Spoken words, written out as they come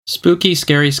Spooky,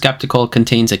 Scary, Skeptical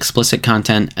contains explicit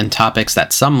content and topics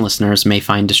that some listeners may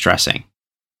find distressing.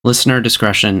 Listener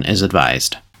discretion is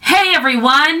advised. Hey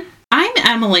everyone! I'm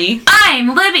Emily.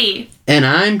 I'm Libby. And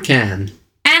I'm Ken.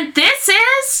 And this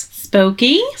is...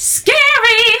 Spooky,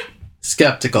 Scary,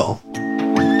 Skeptical.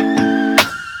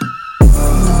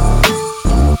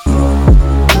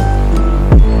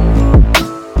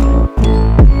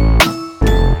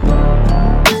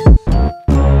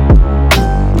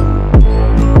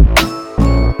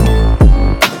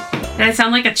 Did I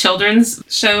sound like a children's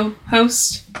show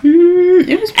host?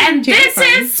 It was And terrifying. this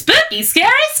is Spooky, Scary,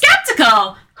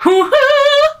 Skeptical.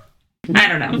 Hoo-hoo! I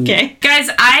don't know. Okay. Guys,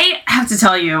 I have to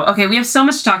tell you, okay, we have so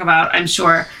much to talk about, I'm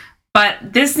sure, but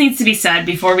this needs to be said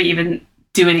before we even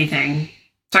do anything,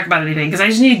 talk about anything, because I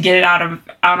just need to get it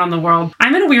out on the world.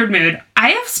 I'm in a weird mood. I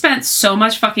have spent so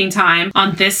much fucking time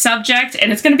on this subject,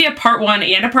 and it's going to be a part 1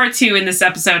 and a part 2 in this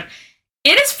episode.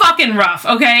 It is fucking rough,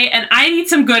 okay? And I need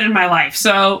some good in my life,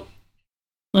 so...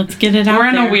 Let's get it out We're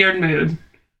in there. a weird mood.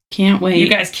 Can't wait. You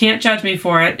guys can't judge me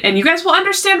for it, and you guys will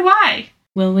understand why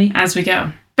Will we? as we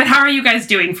go. But how are you guys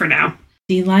doing for now?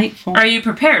 Delightful. Are you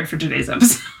prepared for today's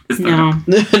episode? No.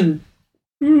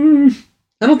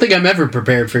 I don't think I'm ever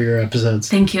prepared for your episodes.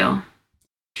 Thank you.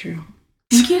 True.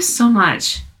 Thank you so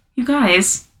much. You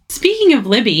guys. Speaking of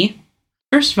Libby,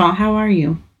 first of all, how are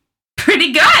you?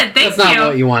 Pretty good. Thank That's not you.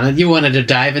 what you wanted. You wanted to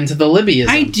dive into the Libbyism.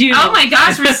 I do. Oh my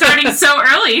gosh, we're starting so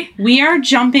early. We are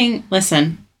jumping.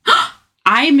 Listen,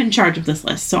 I'm in charge of this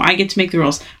list, so I get to make the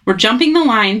rules. We're jumping the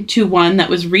line to one that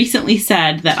was recently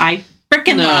said that I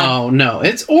freaking love. No,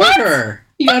 it's order.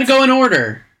 You gotta go in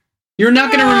order. You're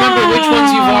not gonna remember which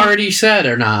ones you've already said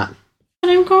or not. But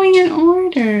I'm going in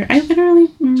order. I literally.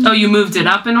 Oh, you moved it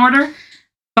up in order?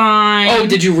 Fine. Oh,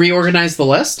 did you reorganize the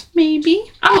list? Maybe.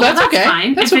 Oh, that's that's okay.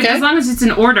 fine. That's If it- okay. As long as it's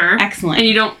in order. Excellent. And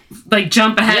you don't, like,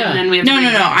 jump ahead Yeah. and then we have to... No.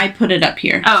 read it. I put it up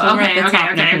here. Oh, So we're okay, at the top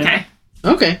and I put it up. okay.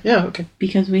 Okay, yeah, okay.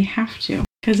 Because we have to.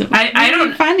 Because it was I really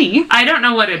don't- funny. I don't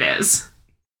know what it is.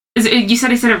 Is it, you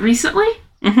said I said it recently?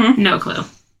 Mm-hmm. No clue.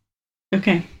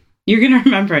 Okay. You're going to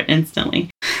remember it instantly.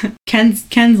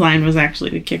 Ken's line was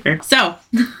actually the kicker. So,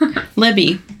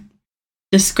 Libby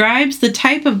describes the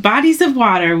type of bodies of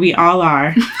water we all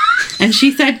are. And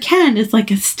she said Ken is like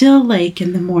a still lake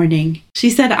in the morning. She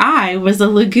said I was a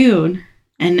lagoon.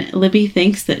 And Libby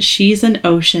thinks that she's an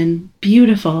ocean,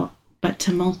 beautiful but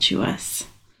tumultuous.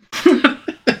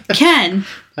 Ken,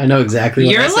 I know exactly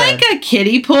what I you're said. like a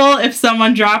kiddie pool if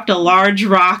someone dropped a large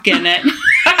rock in it.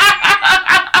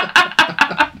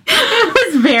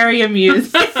 It was very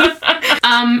amusing.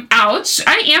 Ouch.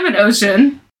 I am an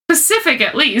ocean. Specific,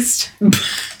 at least.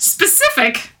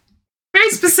 Specific. Very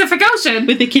specific ocean.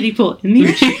 With a kiddie pool in the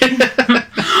ocean.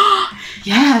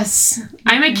 Yes.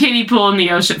 I'm a kiddie pool in the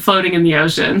ocean, floating in the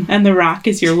ocean. And the rock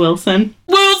is your Wilson.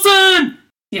 Wilson!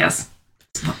 Yes.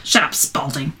 Shut up,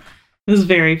 Spalding. It was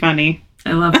very funny.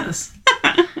 I love this.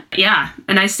 Yeah,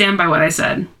 and I stand by what I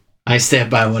said. I stand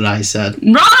by what I said.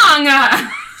 Wrong!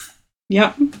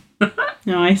 Yep.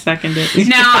 No, I second it.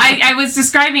 No, I was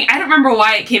describing, I don't remember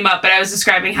why it came up, but I was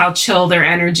describing how chill their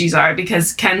energies are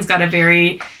because Ken's got a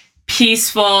very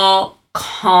peaceful,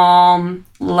 calm,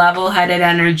 level-headed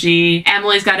energy.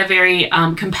 Emily's got a very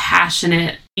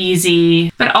compassionate,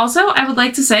 easy, but also I would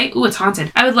like to say, ooh, it's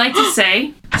haunted. I would like to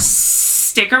say,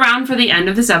 stick around for the end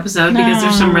of this episode because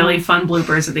there's some really fun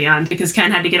bloopers at the end because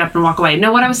Ken had to get up and walk away.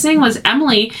 No, what I was saying was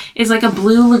Emily is like a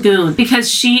blue lagoon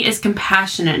because she is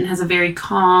compassionate and has a very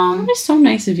calm, That is so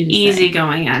nice of you to say.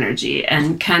 easygoing energy,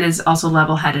 and Ken is also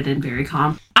level-headed and very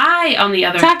calm. I, on the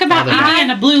other... Talk about Other me in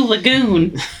a blue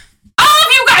lagoon. All of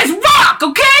you guys rock,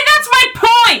 okay? That's my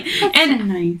point! That's And so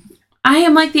nice. I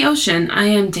am like the ocean. I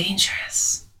am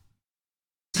dangerous.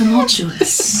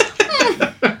 Tumultuous.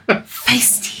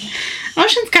 Feisty.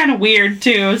 Ocean's kind of weird,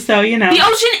 too, so, you know. The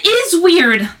ocean is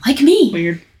weird, like me.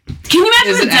 Weird. Can you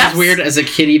imagine Is the it depths? as weird as a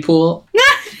kiddie pool?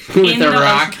 With In a the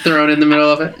rock thrown in the middle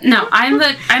of it? No, I'm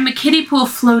a kiddie pool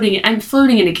floating. I'm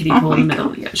floating in a kiddie pool in the middle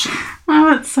of the ocean.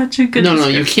 Oh, it's such a good No,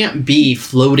 you description. can't be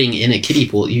floating in a kiddie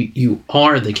pool. You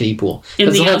are the kiddie pool. In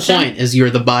That's the the whole ocean? point, is you're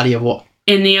the body of water.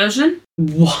 In the ocean?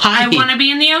 Why? I want to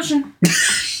be in the ocean.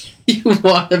 You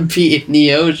want to be in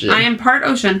the ocean? I am part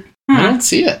ocean. I don't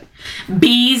see it.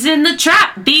 Bees in the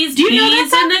trap. Bees, Do you know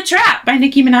bees that in the trap. By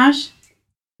Nicki Minaj?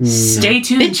 Stay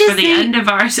tuned Bitches for the say- end of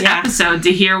our episode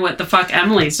to hear what the fuck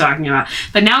Emily's talking about.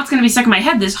 But now it's going to be stuck in my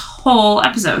head this whole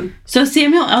episode. So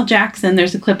Samuel L. Jackson,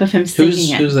 there's a clip of him singing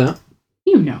it. Who's that?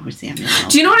 You know who Samuel L.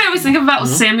 Do you know what I always think of about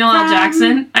Samuel L.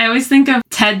 Jackson? I always think of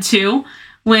Ted 2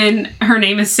 when her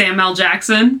name is Sam L.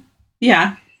 Jackson.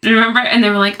 Yeah. Remember? And they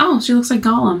were like, oh, she looks like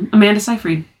Gollum. Amanda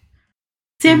Seyfried.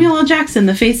 Samuel L. Jackson,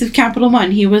 the face of Capital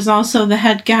One. He was also the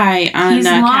head guy on... He's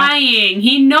lying.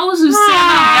 He knows who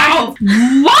Samuel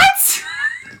Jackson... What?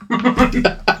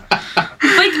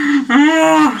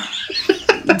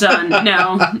 Done.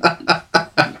 No.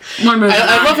 More moving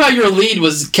I love how your lead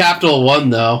was Capital One,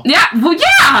 though. Yeah, well,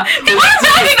 yeah. What is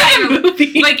that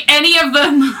movie? Like any of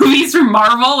the movies from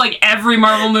Marvel, like every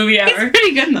Marvel movie ever. He's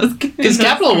pretty good in those. Because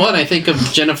Capital One, I think of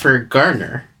Jennifer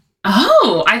Gardner.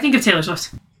 Oh, I think of Taylor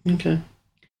Swift. Okay.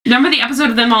 Remember the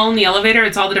episode of them all in the elevator?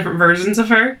 It's all the different versions of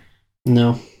her.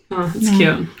 No. Oh, it's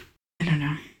cute. I don't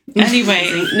know.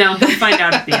 Anyway, no, we'll find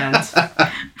out at the end.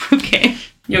 Okay.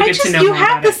 You'll get to know you more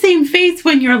have about the it. same face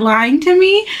when you're lying to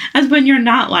me as when you're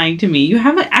not lying to me. You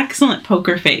have an excellent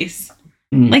poker face.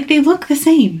 Like they look the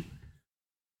same.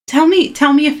 Tell me a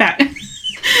fact. Tell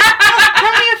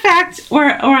me a fact or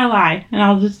a lie, and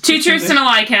I'll just. 2 truths and a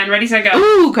lie, Ken. Ready, set, go.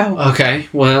 Ooh, go. Okay,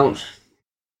 well,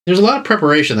 there's a lot of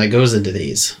preparation that goes into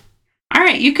these. All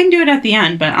right, you can do it at the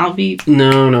end, but I'll be.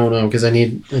 No, because I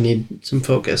need some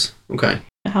focus. Okay.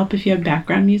 Help if you have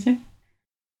background music.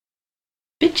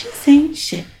 Bitches ain't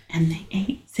shit, and they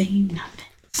ain't saying nothing.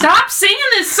 Stop singing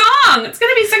this song. It's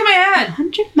gonna be stuck in my head.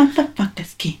 100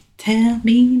 motherfuckers can't tell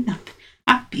me nothing.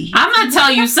 I'm gonna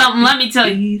tell you something. Let me tell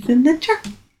you. In the truck.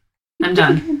 I'm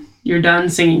done. You're done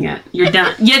singing it. You're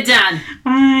done. You're done.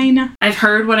 Fine. I've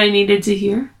heard what I needed to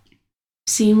hear.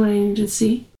 Seen what I needed to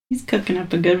see. He's cooking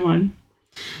up a good one.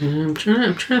 I'm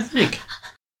trying to think.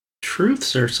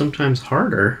 Truths are sometimes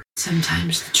harder.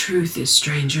 Sometimes the truth is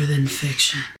stranger than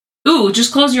fiction. Ooh,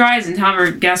 just close your eyes and have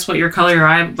her guess what your color your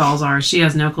eyeballs are. She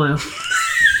has no clue.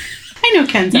 I know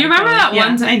Ken's. You remember that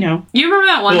one time? I know. You remember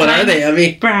that one What time? are they,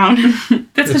 Emmy? Brown.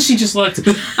 That's because she just looked.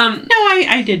 No,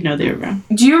 I did know they were brown.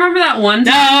 Do you remember that one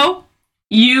time? No.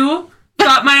 You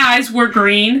thought my eyes were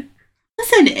green?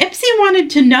 Listen, Ipsy wanted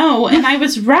to know, and I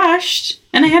was rushed,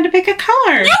 and I had to pick a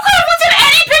color. You could have looked at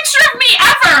any picture of me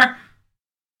ever!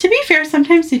 To be fair,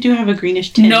 sometimes they do have a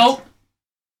greenish tint. Nope.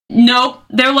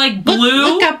 They're like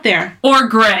blue Look up there. or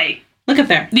gray. Look up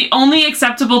there. The only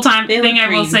acceptable thing look I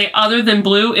will green. say other than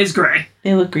blue is gray.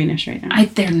 They look greenish right now.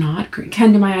 They're not green.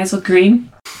 Ken, do my eyes look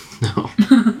green? No.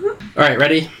 All right,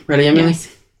 ready? Ready, Emily?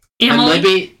 Yes. And Emily?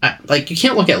 Libby, you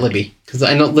can't look at Libby, because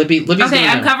I know Libby's Okay,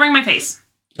 I'm covering my face.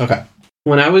 Okay.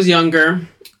 When I was younger,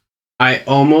 I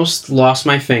almost lost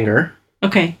my finger.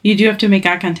 Okay, you do have to make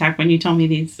eye contact when you tell me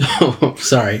these. Oh,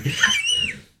 sorry.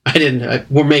 I didn't.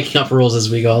 We're making up rules as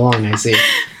we go along, I see.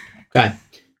 Okay.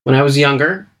 When I was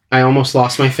younger, I almost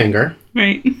lost my finger.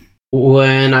 Right.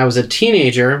 When I was a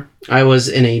teenager, I was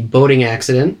in a boating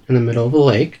accident in the middle of a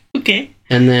lake. Okay.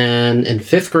 And then in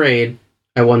 5th grade,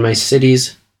 I won my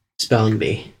city's spelling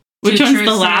bee. Which 2 one's truths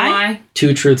the and a lie?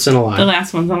 2 truths and a lie. The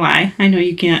last one's a lie. I know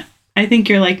you can't. I think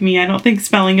you're like me. I don't think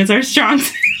spelling is our strong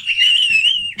suit.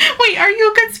 Wait, are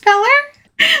you a good speller?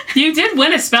 You did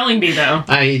win a spelling bee, though.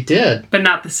 I did. But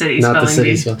not the city Not spelling the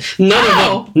city bee. spelling.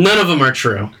 None of them are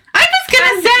true. I was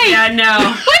gonna say. Yeah,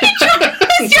 no.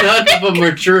 None of them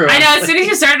are true. I know, as soon as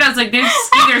you started, I was like, there's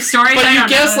either stories But I you don't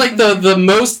guessed know. like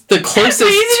the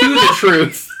closest to the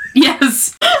truth.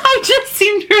 Yes. I just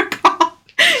seem to recall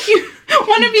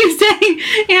one of you saying,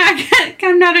 "Yeah,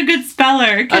 I'm not a good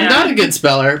speller." I'm not a good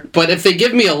speller, but if they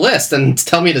give me a list and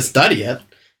tell me to study it,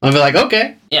 I'll be like,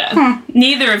 okay. Yeah. Huh.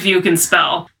 Neither of you can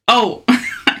spell. Oh.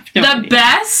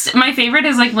 My favorite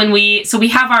is like when we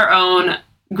have our own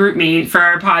group meet for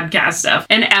our podcast stuff,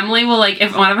 and Emily will, like,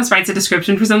 if one of us writes a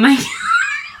description for something,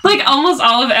 like almost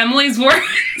all of Emily's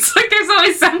words, like there's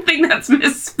always something that's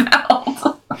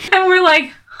misspelled. And we're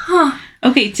like, huh.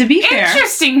 Okay, to be fair,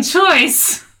 Interesting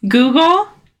choice. Google,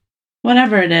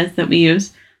 whatever it is that we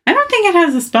use, I don't think it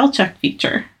has a spell check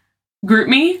feature. Group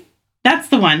me? That's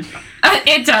the one.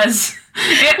 It does.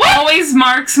 It always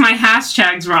marks my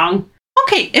hashtags wrong.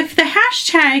 Okay, if the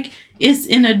hashtag is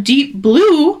in a deep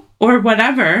blue or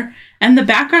whatever, and the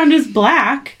background is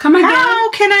black, Come again?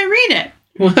 how can I read it?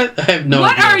 What? I have no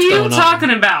What idea are what's you going on. talking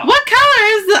about? What color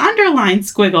is the underline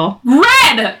squiggle?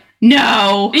 Red!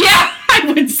 No. Yeah!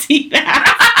 I would see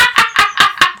that.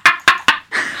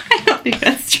 I don't think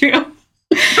that's true.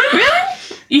 Really?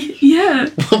 Yeah.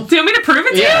 Do you want me to prove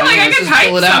it to Yeah, you? Like, I let's can just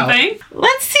pull type it out. something.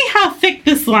 Let's see how thick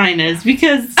this line is,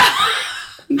 because...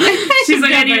 She's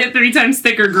like, I need it 3 times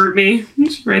thicker, group me.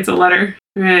 She writes a letter.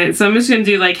 All right, so I'm just going to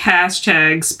do, like,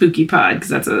 hashtag spooky pod, because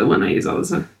that's the one I use all the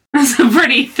time. That's a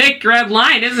pretty thick red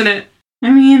line, isn't it?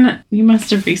 I mean, you must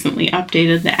have recently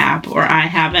updated the app, or I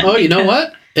haven't. Oh, you know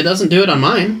what? It doesn't do it on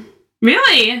mine.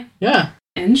 Really? Yeah.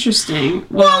 Interesting.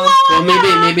 Well,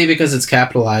 Maybe because it's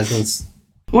capitalized. And it's...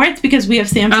 Or it's because we have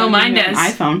Samsung Oh, mine and we have does.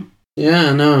 an iPhone.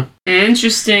 Yeah, no.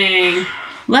 interesting.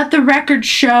 Let the record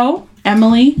show,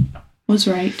 Emily was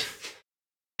right.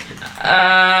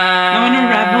 I want to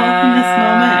revel in this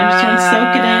moment. I just want to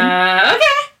soak it in.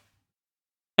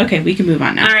 Okay. Okay, we can move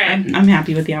on now. All right. I'm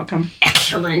happy with the outcome.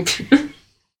 Excellent.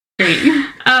 Great.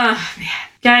 Man.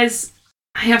 Guys,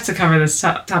 I have to cover this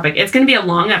topic. It's going to be a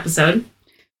long episode.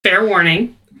 Fair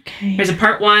warning. Okay. There's a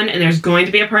part 1 and there's going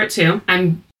to be a part 2.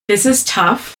 This is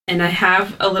tough, and I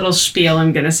have a little spiel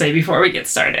I'm going to say before we get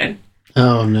started.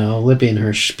 Oh no, Libby and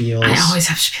her spiels. I always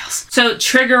have spiels. So,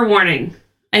 trigger warning.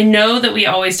 I know that we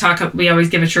always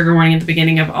give a trigger warning at the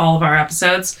beginning of all of our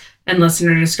episodes and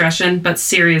listener discretion, but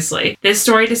seriously, this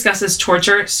story discusses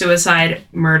torture, suicide,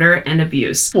 murder, and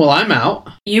abuse. Well, I'm out.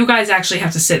 You guys actually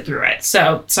have to sit through it,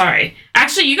 so sorry.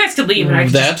 Actually, you guys could leave and I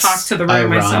could just talk to the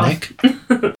room ironic.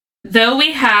 myself. Though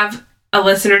we have a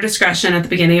listener discretion at the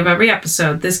beginning of every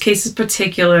episode, this case is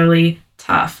particularly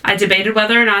tough. I debated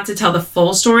whether or not to tell the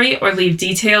full story or leave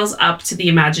details up to the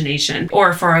imagination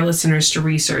or for our listeners to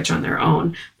research on their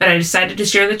own, but I decided to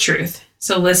share the truth.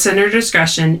 So listener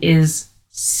discretion is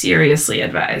seriously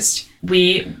advised.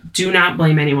 We do not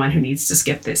blame anyone who needs to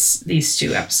skip these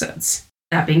 2 episodes.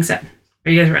 That being said,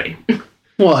 are you guys ready?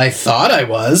 Well, I thought I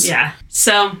was. Yeah.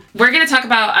 So we're going to talk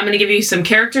about, I'm going to give you some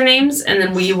character names and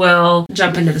then we will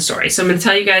jump into the story. So I'm going to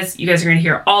tell you guys are going to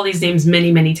hear all these names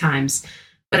many, many times,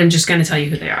 but I'm just going to tell you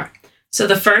who they are. So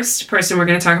the first person we're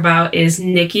going to talk about is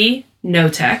Nikki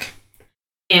Knotek,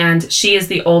 and she is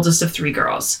the oldest of 3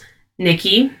 girls.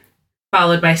 Nikki,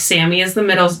 followed by Sammy as the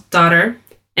middle daughter,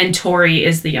 and Tori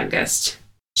is the youngest.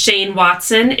 Shane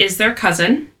Watson is their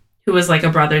cousin, who is like a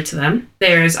brother to them.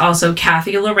 There's also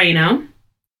Kathy Loreno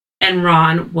and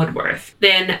Ron Woodworth.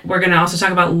 Then we're going to also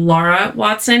talk about Laura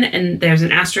Watson, and there's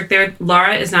an asterisk there.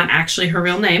 Laura is not actually her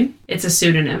real name. It's a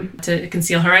pseudonym to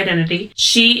conceal her identity.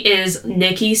 She is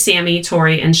Nikki, Sammy,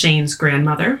 Tori, and Shane's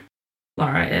grandmother.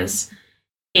 Laura is.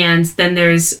 And then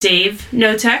there's Dave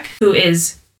Knotek, who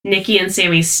is Nikki and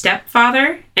Sammy's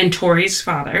stepfather and Tori's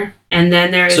father. And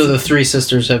then there's... So the 3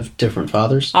 sisters have different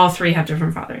fathers? All 3 have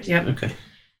different fathers, yep. Okay.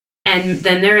 And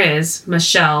then there is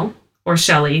Michelle, or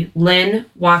Shelly, Lynn,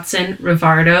 Watson,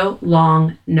 Rivardo,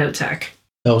 Long, Knotek.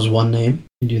 That was one name.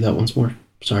 Can you do that once more?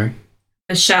 Sorry.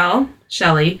 Michelle,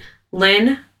 Shelly,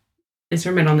 Lynn is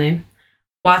her middle name,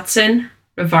 Watson,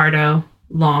 Rivardo,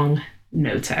 Long,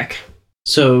 Knotek.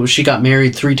 So she got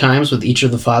married 3 times with each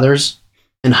of the fathers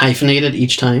and hyphenated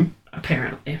each time?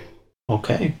 Apparently.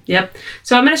 Okay. Yep.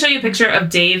 So I'm going to show you a picture of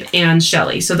Dave and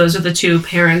Shelly. So those are the 2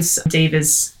 parents. Dave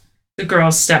is the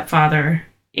girl's stepfather,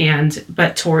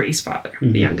 but Tori's father,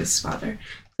 the youngest father.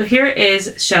 So here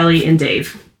is Shelly and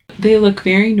Dave. They look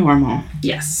very normal.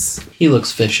 Yes. He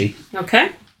looks fishy.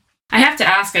 Okay. I have to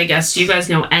ask, I guess, do you guys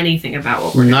know anything about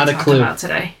what we're Not going a to clue. talk about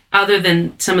today? Other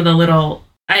than some of the little...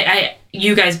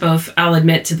 you guys both, I'll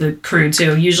admit to the crew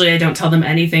too. Usually I don't tell them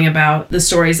anything about the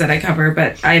stories that I cover,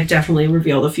 but I've definitely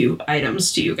revealed a few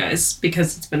items to you guys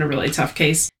because it's been a really tough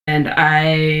case. And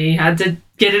I had to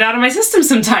get it out of my system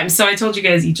sometimes. So I told you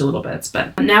guys each a little bits.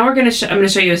 But now I'm going to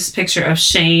show you a picture of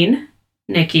Shane,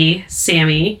 Nikki,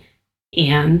 Sammy,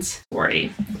 and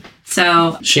Tori.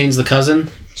 So Shane's the cousin?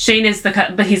 Shane is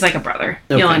but he's like a brother.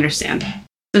 Okay. You'll understand.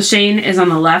 So Shane is on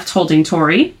the left holding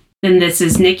Tori. Then this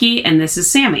is Nikki and this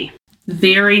is Sammy.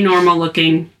 Very normal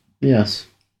looking. Yes.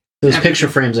 Those picture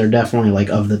frames are definitely like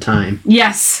of the time.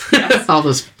 Yes. All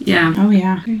those. Yeah. Oh,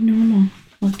 yeah. Very normal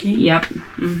looking. Yep.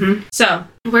 Mm-hmm. So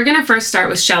we're going to first start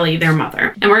with Shelly, their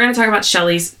mother. And we're going to talk about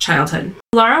Shelly's childhood.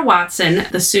 Laura Watson,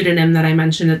 the pseudonym that I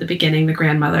mentioned at the beginning, the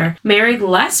grandmother, married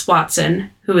Les Watson,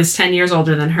 who is 10 years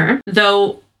older than her.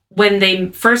 Though when they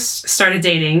first started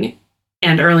dating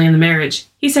and early in the marriage,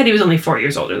 he said he was only 4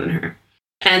 years older than her.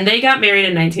 And they got married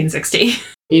in 1960.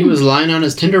 He was lying on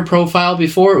his Tinder profile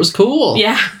before it was cool.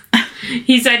 Yeah.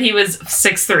 He said he was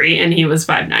 6'3" and he was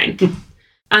 5'9".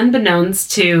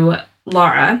 Unbeknownst to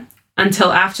Laura,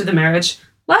 until after the marriage,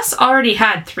 Les already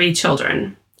had 3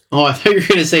 children. Oh, I thought you were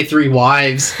going to say 3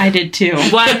 wives. I did too.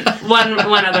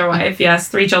 One other wife, yes,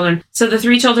 3 children. So the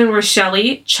 3 children were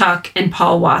Shelly, Chuck, and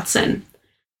Paul Watson.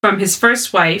 From his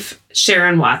first wife,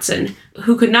 Sharon Watson,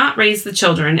 who could not raise the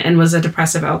children and was a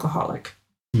depressive alcoholic.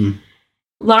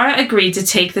 Laura agreed to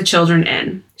take the children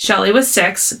in. Shelly was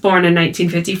 6, born in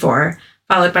 1954,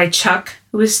 followed by Chuck,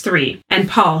 who was 3, and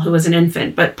Paul, who was an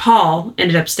infant, but Paul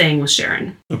ended up staying with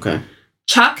Sharon. Okay.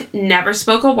 Chuck never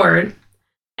spoke a word,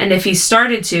 and if he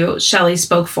started to, Shelly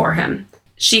spoke for him.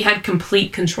 She had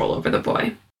complete control over the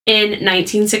boy. In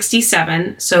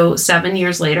 1967, so 7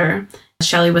 years later,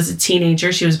 Shelly was a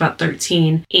teenager. She was about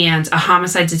 13, and a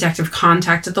homicide detective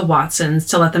contacted the Watsons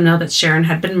to let them know that Sharon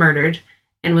had been murdered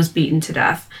and was beaten to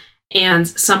death, and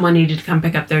someone needed to come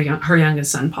pick up her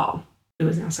youngest son, Paul, who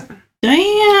was now 7.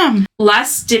 Damn.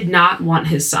 Les did not want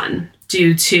his son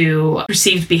due to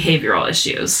perceived behavioral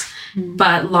issues,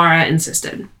 but Laura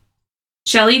insisted.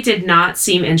 Shelly did not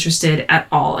seem interested at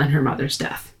all in her mother's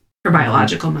death, her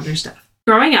biological mother's death.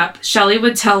 Growing up, Shelly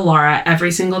would tell Laura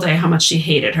every single day how much she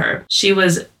hated her. She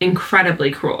was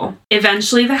incredibly cruel.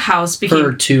 Eventually, the house became...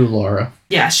 Her to Laura.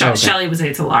 Yeah, Shelly was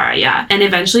it to Laura, yeah. And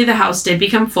eventually the house did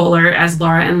become fuller as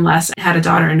Laura and Les had a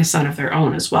daughter and a son of their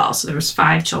own as well. So there was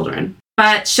 5 children.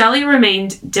 But Shelly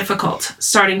remained difficult,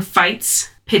 starting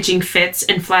fights, pitching fits,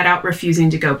 and flat out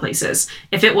refusing to go places.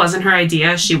 If it wasn't her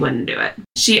idea, she wouldn't do it.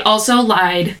 She also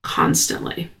lied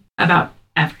constantly about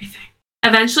everything.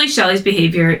 Eventually, Shelly's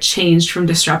behavior changed from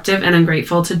disruptive and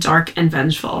ungrateful to dark and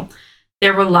vengeful.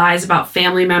 There were lies about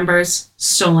family members,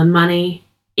 stolen money,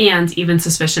 and even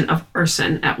suspicion of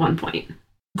arson at one point.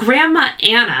 Grandma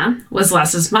Anna was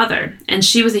Les's mother, and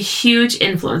she was a huge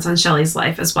influence on Shelly's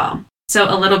life as well. So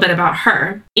a little bit about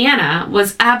her. Anna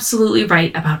was absolutely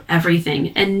right about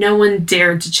everything, and no one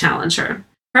dared to challenge her.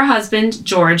 Her husband,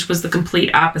 George, was the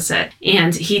complete opposite,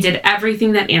 and he did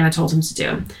everything that Anna told him to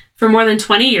do. For more than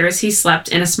 20 years, he slept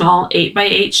in a small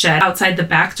 8x8 shed outside the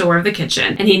back door of the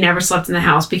kitchen, and he never slept in the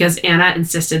house because Anna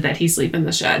insisted that he sleep in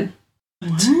the shed.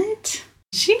 What?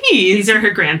 Jeez. These are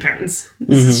her grandparents.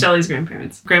 This is Shelly's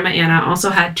grandparents. Grandma Anna also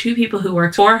had 2 people who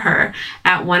worked for her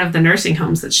at one of the nursing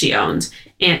homes that she owned.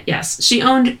 And yes, she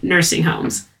owned nursing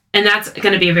homes. And that's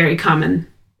going to be a very common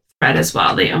thread as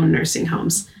well. They own nursing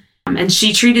homes. And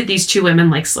she treated these 2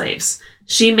 women like slaves.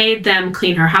 She made them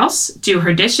clean her house, do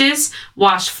her dishes,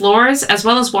 wash floors, as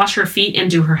well as wash her feet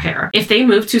and do her hair. If they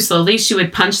moved too slowly, she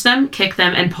would punch them, kick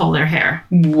them, and pull their hair.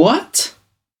 What?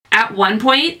 At one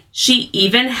point, she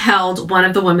even held one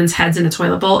of the women's heads in a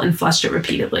toilet bowl and flushed it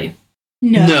repeatedly.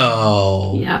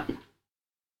 No. Yep.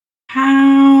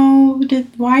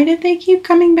 Why did they keep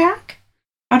coming back?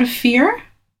 Out of fear?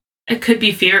 It could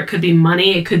be fear, it could be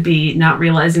money, it could be not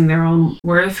realizing their own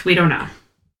worth. We don't know.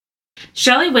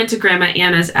 Shelly went to Grandma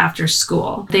Anna's after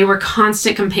school. They were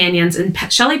constant companions, and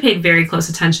Shelly paid very close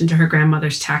attention to her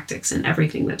grandmother's tactics and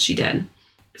everything that she did.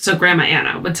 So Grandma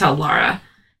Anna would tell Laura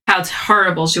how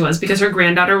horrible she was because her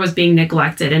granddaughter was being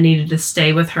neglected and needed to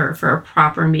stay with her for a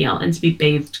proper meal and to be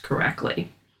bathed correctly.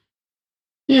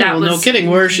 Yeah, no kidding.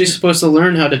 Where is she supposed to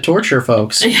learn how to torture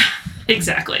folks? Yeah,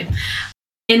 exactly.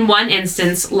 In one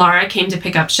instance, Laura came to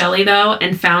pick up Shelly, though,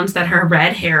 and found that her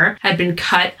red hair had been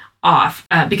cut off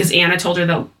because Anna told her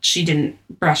that she didn't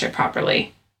brush it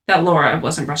properly, that Laura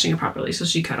wasn't brushing it properly, so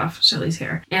she cut off Shelly's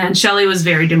hair. And Shelly was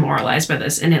very demoralized by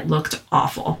this, and it looked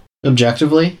awful.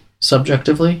 Objectively?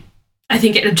 Subjectively? I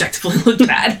think it objectively looked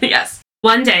bad, yes.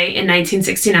 One day in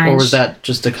 1969... Or was that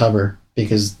just a cover?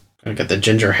 Because I got the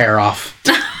ginger hair off.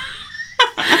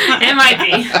 It might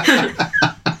be.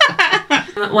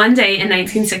 One day in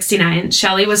 1969,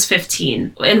 Shelly was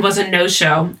 15 and was a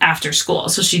no-show after school,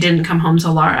 so she didn't come home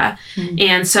to Laura.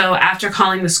 And so after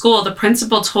calling the school, the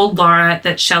principal told Laura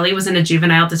that Shelly was in a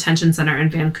juvenile detention center in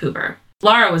Vancouver.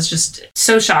 Laura was just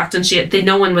so shocked, and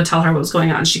no one would tell her what was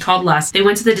going on. She called Les. They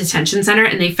went to the detention center,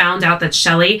 and they found out that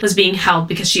Shelly was being held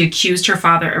because she accused her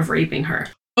father of raping her.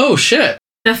 Oh, shit.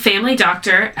 The family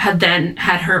doctor had then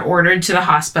had her ordered to the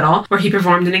hospital, where he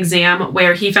performed an exam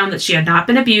where he found that she had not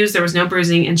been abused, there was no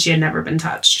bruising, and she had never been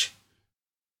touched.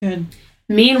 Good.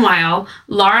 Meanwhile,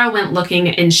 Laura went looking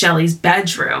in Shelly's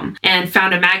bedroom and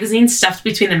found a magazine stuffed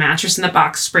between the mattress and the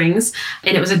box springs,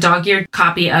 and it was a dog-eared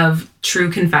copy of True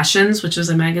Confessions, which was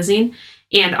a magazine.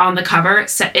 And on the cover,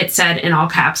 it said in all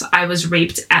caps, "I was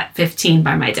raped at 15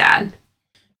 by my dad."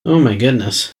 Oh my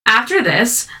goodness. After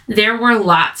this, there were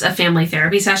lots of family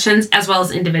therapy sessions as well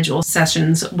as individual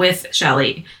sessions with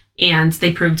Shelly, and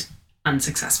they proved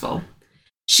unsuccessful.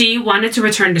 She wanted to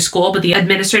return to school, but the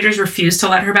administrators refused to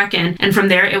let her back in, and from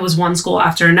there it was one school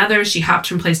after another. She hopped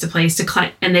from place to place,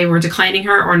 and they were declining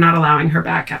her or not allowing her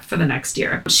back for the next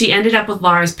year. She ended up with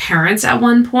Laura's parents at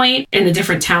one point in a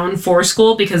different town for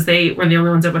school because they were the only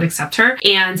ones that would accept her,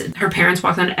 and her parents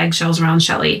walked on eggshells around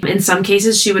Shelly. In some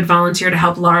cases, she would volunteer to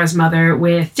help Laura's mother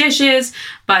with dishes,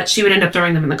 but she would end up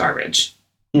throwing them in the garbage.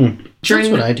 That's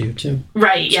what I do too.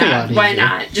 Right, yeah. Why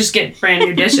not? Just get brand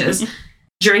new dishes.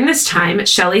 During this time,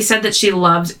 Shelly said that she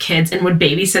loved kids and would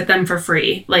babysit them for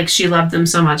free. Like, she loved them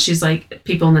so much. She's like,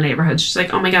 people in the neighborhood, she's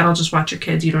like, "Oh my God, I'll just watch your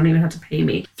kids. You don't even have to pay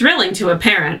me." Thrilling to a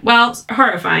parent. Well,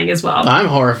 horrifying as well. I'm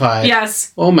horrified.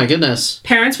 Yes. Oh my goodness.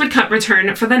 Parents would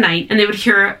return for the night, and they would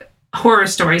hear horror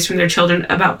stories from their children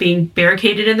about being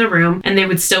barricaded in the room, and they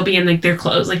would still be in like their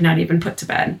clothes, like not even put to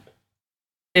bed.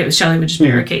 Shelly would just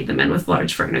barricade them in with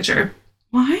large furniture.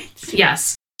 What?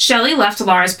 Yes. Shelly left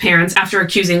Laura's parents after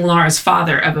accusing Laura's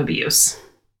father of abuse.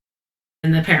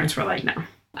 And the parents were like, no.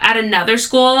 At another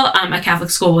school, a Catholic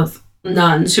school with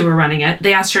nuns who were running it,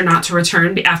 they asked her not to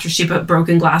return after she put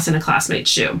broken glass in a classmate's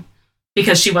shoe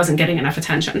because she wasn't getting enough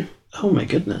attention. Oh my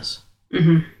goodness.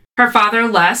 Mm-hmm. Her father,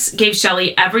 Les, gave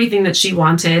Shelly everything that she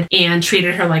wanted and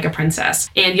treated her like a princess.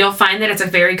 And you'll find that it's a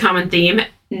very common theme.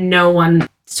 No one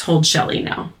told Shelly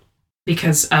no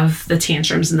because of the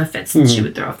tantrums and the fits that she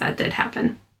would throw if that did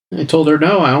happen. I told her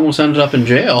no. I almost ended up in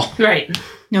jail. Right.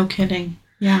 No kidding.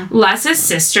 Yeah. Les's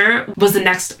sister was the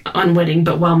next unwitting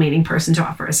but well-meaning person to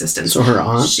offer assistance. So her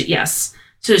aunt? Yes.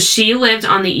 So she lived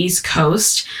on the East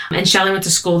Coast, and Shelly went to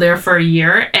school there for a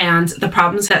year, and the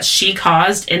problems that she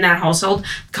caused in that household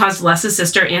caused Les's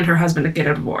sister and her husband to get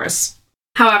a divorce.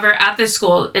 However, at this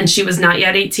school, and she was not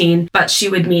yet 18, but she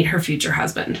would meet her future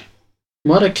husband.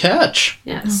 What a catch.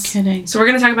 Yes. No kidding. So we're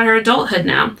going to talk about her adulthood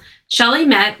now. Shelly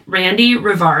met Randy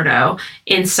Rivardo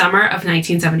in summer of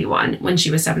 1971 when she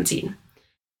was 17.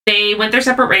 They went their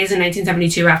separate ways in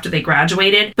 1972 after they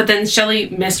graduated, but then Shelly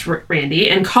missed Randy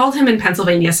and called him in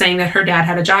Pennsylvania saying that her dad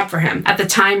had a job for him. At the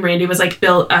time, Randy was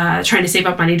trying to save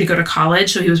up money to go to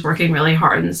college, so he was working really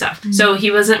hard and stuff. Mm-hmm. So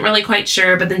he wasn't really quite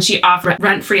sure, but then she offered a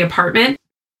rent-free apartment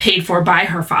paid for by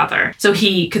her father so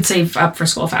he could save up for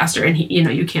school faster, and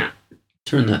you can't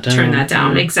turn that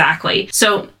down. Mm-hmm. Exactly.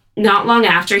 So not long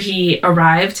after he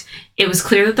arrived, it was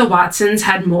clear that the Watsons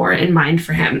had more in mind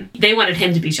for him. They wanted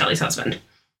him to be Shelly's husband.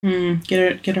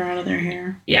 Get her out of their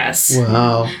hair. Yes.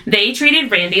 Wow. They treated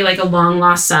Randy like a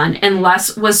long-lost son, and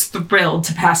Les was thrilled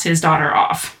to pass his daughter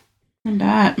off. I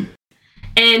bet.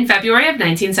 In February of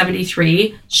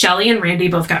 1973, Shelly and Randy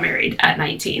both got married at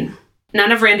 19.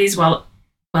 None of Randy's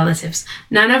relatives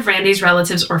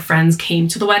or friends came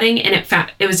to the wedding, and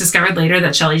it was discovered later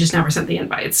that Shelly just never sent the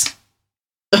invites.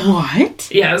 What?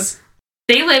 Yes.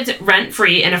 They lived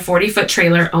rent-free in a 40-foot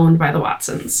trailer owned by the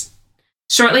Watsons.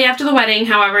 Shortly after the wedding,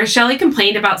 however, Shelly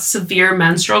complained about severe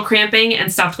menstrual cramping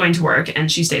and stopped going to work, and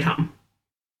she stayed home.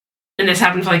 And this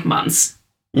happened for months.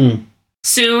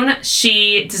 Soon,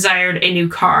 she desired a new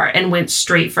car and went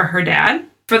straight for her dad.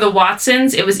 For the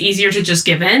Watsons, it was easier to just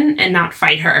give in and not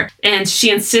fight her, and she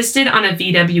insisted on a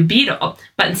VW Beetle,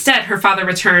 but instead her father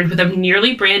returned with a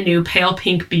nearly brand new pale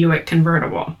pink Buick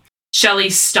convertible. Shelly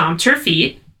stomped her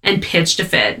feet and pitched a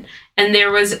fit, and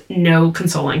there was no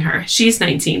consoling her. She's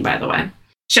 19, by the way.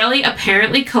 Shelly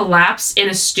apparently collapsed in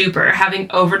a stupor,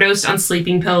 having overdosed on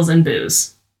sleeping pills and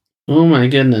booze. Oh my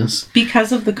goodness.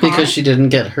 Because of the car? Because she didn't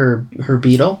get her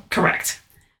Beetle? Correct.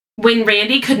 When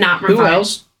Randy could not revive... Who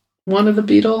else wanted a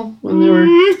Beetle when they were...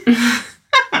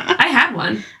 I had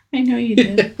one. I know you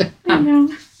did. I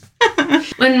know.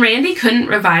 When Randy couldn't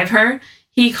revive her,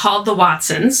 he called the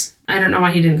Watsons. I don't know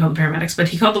why he didn't call the paramedics, but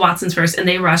he called the Watsons first, and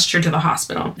they rushed her to the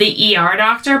hospital. The ER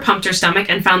doctor pumped her stomach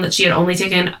and found that she had only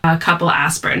taken a couple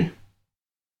aspirin.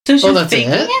 So she's that's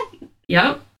faking it?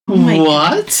 Yep. Oh my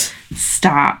What? God.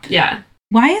 Stop. Yeah.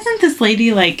 Why isn't this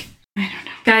lady I don't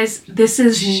know. Guys, this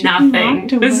is nothing.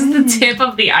 This is the tip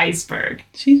of the iceberg.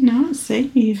 She's not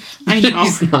safe. I know.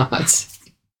 She's not.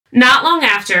 Not long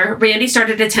after, Randy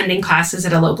started attending classes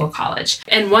at a local college.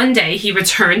 And one day, he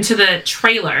returned to the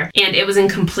trailer, and it was in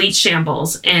complete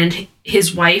shambles, and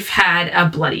his wife had a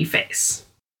bloody face.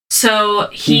 So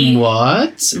he...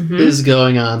 What is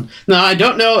going on? Now, I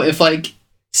don't know if,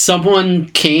 someone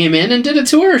came in and did it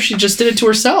to her, or she just did it to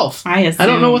herself. I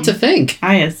don't know what to think.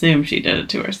 I assume she did it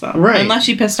to herself. Right. Unless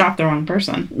she pissed off the wrong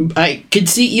person. I could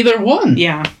see either one.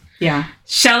 Yeah.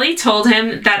 Shelly told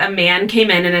him that a man came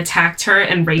in and attacked her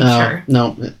and raped her.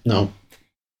 No.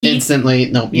 Instantly,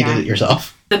 no, you did it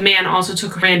yourself. The man also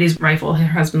took Randy's rifle, her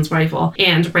husband's rifle,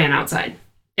 and ran outside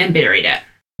and buried it.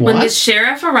 What? When the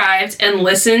sheriff arrived and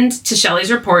listened to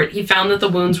Shelly's report, he found that the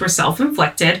wounds were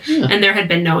self-inflicted and there had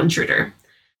been no intruder.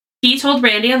 He told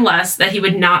Randy and Les that he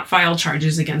would not file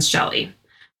charges against Shelly.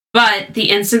 But the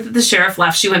instant that the sheriff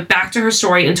left, she went back to her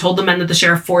story and told the men that the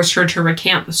sheriff forced her to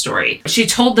recant the story. She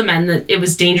told the men that it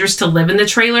was dangerous to live in the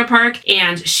trailer park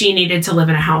and she needed to live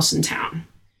in a house in town.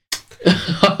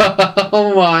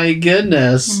 Oh my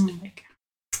goodness. Oh my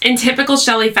God. In typical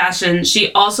Shelly fashion,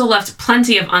 she also left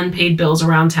plenty of unpaid bills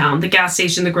around town, the gas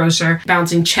station, the grocer,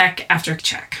 bouncing check after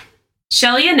check.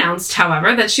 Shelly announced,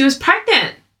 however, that she was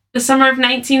pregnant the summer of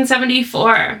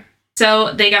 1974.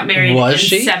 So they got married in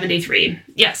 73.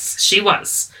 Yes, she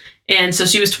was. And so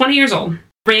she was 20 years old.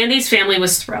 Randy's family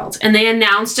was thrilled, and they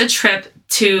announced a trip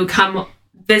to come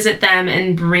visit them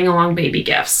and bring along baby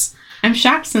gifts. I'm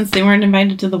shocked since they weren't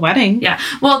invited to the wedding. Yeah.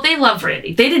 Well, they love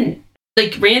Randy. They didn't,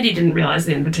 Randy didn't realize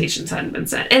the invitations hadn't been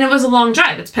sent. And it was a long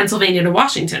drive. It's Pennsylvania to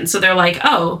Washington. So they're like,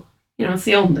 oh, it's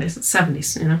the old days. It's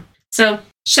 70s, So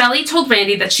Shelly told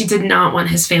Randy that she did not want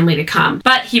his family to come,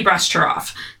 but he brushed her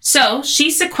off. So she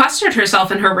sequestered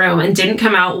herself in her room and didn't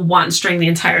come out once during the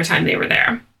entire time they were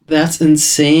there. That's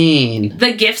insane.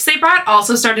 The gifts they brought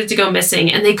also started to go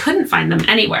missing, and they couldn't find them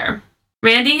anywhere.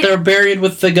 They're buried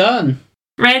with the gun.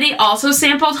 Randy also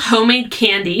sampled homemade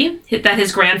candy that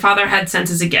his grandfather had sent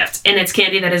as a gift, and it's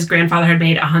candy that his grandfather had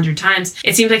made 100 times.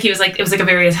 It seemed like it was like a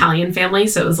very Italian family,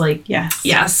 so it was like,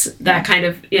 yes, that kind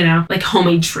of, like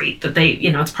homemade treat that they,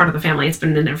 it's part of the family. It's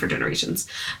been in there for generations.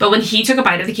 But when he took a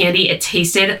bite of the candy, it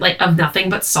tasted like of nothing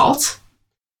but salt.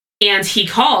 And he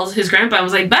called his grandpa and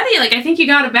was like, buddy, like, I think you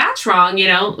got a batch wrong,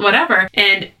 whatever.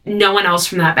 And no one else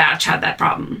from that batch had that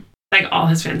problem. Like all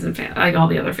his friends and like all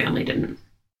the other family didn't.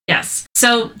 Yes.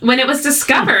 So when it was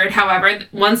discovered, however,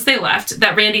 once they left,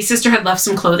 that Randy's sister had left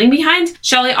some clothing behind,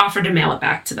 Shelly offered to mail it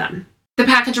back to them. The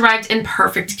package arrived in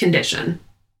perfect condition.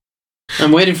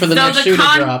 I'm waiting for the next shoe to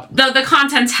drop. Though the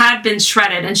contents had been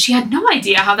shredded, and she had no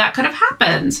idea how that could have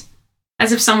happened.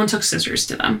 As if someone took scissors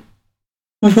to them.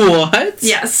 What?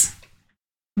 Yes.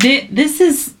 This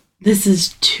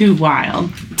is too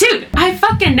wild. Dude, I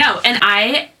fucking know. And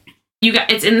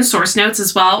it's in the source notes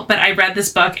as well, but I read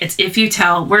this book. It's If You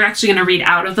Tell. We're actually going to read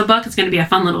out of the book. It's going to be a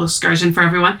fun little excursion for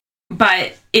everyone.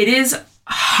 But it is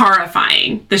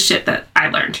horrifying, the shit that I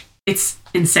learned. It's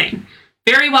insane.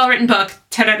 Very well written book.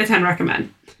 10 out of 10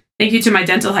 recommend. Thank you to my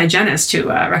dental hygienist who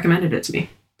recommended it to me.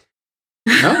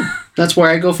 Oh, that's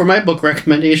where I go for my book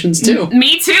recommendations too.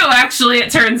 Me too, actually,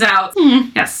 it turns out.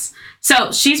 Yes.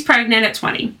 So she's pregnant at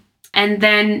 20. And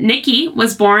then Nikki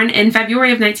was born in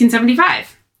February of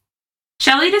 1975.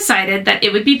 Shelly decided that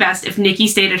it would be best if Nikki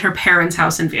stayed at her parents'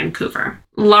 house in Vancouver.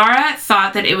 Laura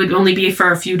thought that it would only be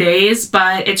for a few days,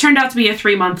 but it turned out to be a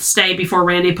 3-month stay before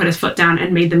Randy put his foot down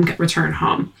and made them return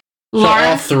home. So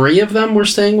all 3 of them were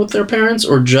staying with their parents,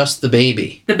 or just the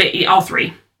baby? The baby, all 3.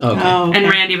 Okay. Oh, okay. And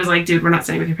Randy was like, dude, we're not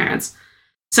staying with your parents.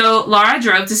 So Laura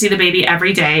drove to see the baby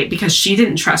every day because she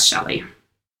didn't trust Shelly.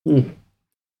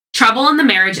 Trouble in the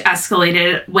marriage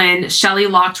escalated when Shelly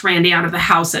locked Randy out of the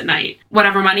house at night.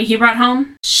 Whatever money he brought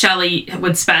home, Shelly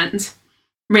would spend.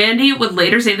 Randy would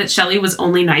later say that Shelly was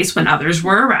only nice when others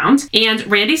were around. And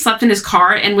Randy slept in his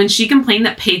car, and when she complained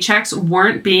that paychecks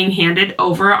weren't being handed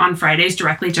over on Fridays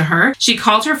directly to her, she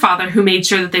called her father, who made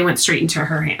sure that they went straight into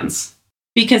her hands.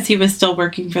 Because he was still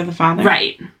working for the father?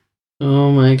 Right.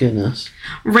 Oh my goodness.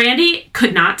 Randy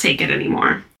could not take it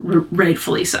anymore.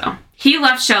 Rightfully so. He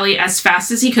left Shelly as fast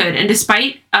as he could, and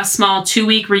despite a small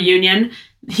 2-week reunion,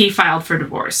 he filed for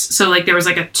divorce. So like there was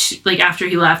after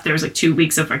he left, there was 2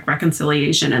 weeks of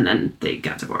reconciliation, and then they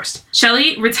got divorced.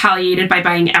 Shelly retaliated by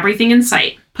buying everything in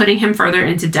sight, putting him further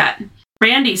into debt.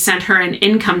 Randy sent her an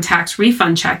income tax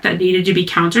refund check that needed to be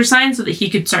countersigned so that he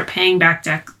could start paying back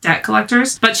debt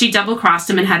collectors, but she double-crossed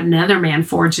him and had another man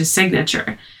forge his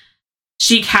signature.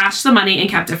 She cashed the money and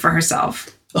kept it for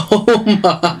herself. Oh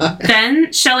my.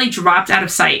 Then Shelly dropped out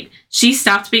of sight. She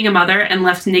stopped being a mother and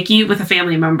left Nikki with a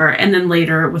family member, and then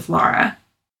later with Laura.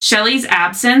 Shelly's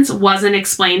absence wasn't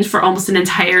explained for almost an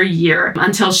entire year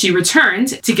until she returned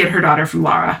to get her daughter from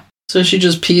Laura. So she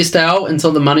just pieced out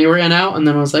until the money ran out, and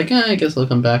then was like, I guess I'll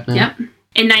come back now. Yep.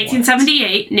 In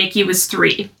 1978, Nikki was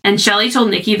 3, and Shelly told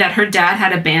Nikki that her dad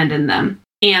had abandoned them,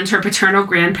 and her paternal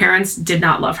grandparents did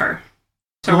not love her.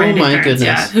 So Randy's parents, goodness.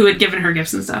 yeah, who had given her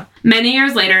gifts and stuff. Many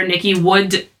years later, Nikki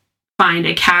would find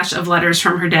a cache of letters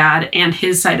from her dad and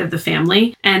his side of the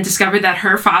family, and discovered that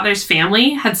her father's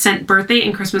family had sent birthday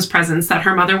and Christmas presents that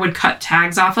her mother would cut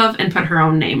tags off of and put her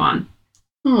own name on.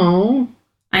 Oh.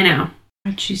 I know.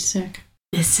 God, she's sick.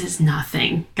 This is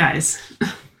nothing, guys.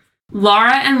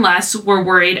 Laura and Les were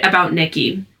worried about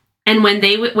Nikki, and when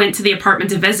they went to the apartment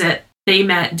to visit, they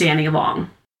met Danny Long.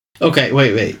 Okay,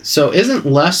 wait. So isn't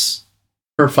Les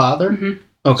her father? Mm-hmm.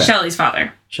 Okay. Shelly's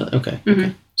father. Okay. Mm-hmm.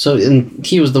 Okay. So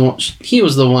he was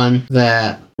the one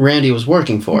that Randy was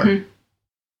working for. Mm-hmm.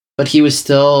 But he was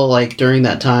still, during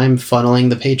that time, funneling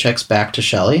the paychecks back to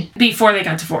Shelly? Before they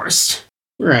got divorced.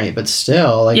 Right, but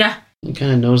still, yeah. He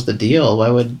kind of knows the deal. Why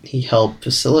would he help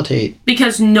facilitate?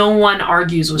 Because no one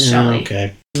argues with Shelly.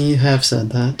 Okay. You have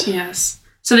said that. Yes.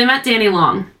 So they met Danny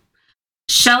Long.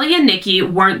 Shelly and Nikki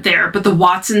weren't there, but the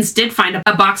Watsons did find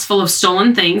a box full of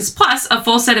stolen things, plus a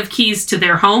full set of keys to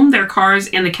their home, their cars,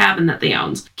 and the cabin that they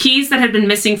owned. Keys that had been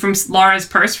missing from Laura's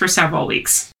purse for several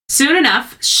weeks. Soon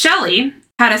enough, Shelly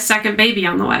had a second baby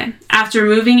on the way, after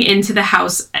moving into the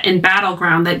house in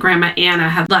Battleground that Grandma Anna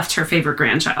had left her favorite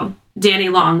grandchild. Danny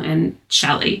Long and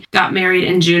Shelly got married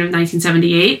in June of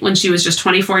 1978 when she was just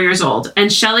 24 years old,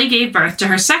 and Shelly gave birth to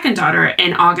her second daughter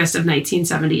in August of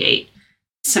 1978,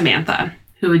 Samantha,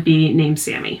 who would be named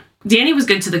Sammy. Danny was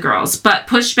good to the girls, but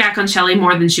pushed back on Shelly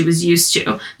more than she was used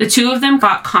to. The two of them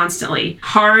fought constantly,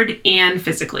 hard and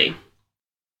physically.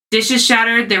 Dishes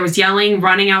shattered, there was yelling,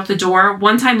 running out the door.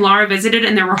 One time Laura visited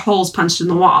and there were holes punched in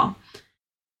the wall.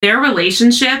 Their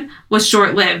relationship was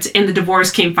short-lived and the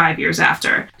divorce came 5 years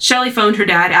after. Shelly phoned her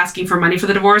dad asking for money for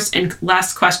the divorce and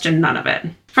Les questioned none of it.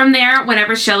 From there,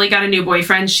 whenever Shelly got a new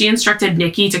boyfriend, she instructed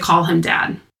Nikki to call him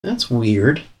dad. That's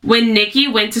weird. When Nikki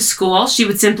went to school, she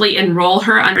would simply enroll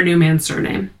her under new man's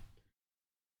surname.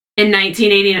 In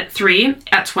 1983,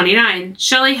 at 29,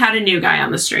 Shelly had a new guy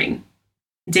on the string.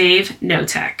 Dave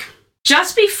Knotek.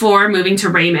 Just before moving to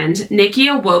Raymond, Nikki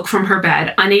awoke from her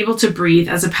bed, unable to breathe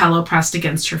as a pillow pressed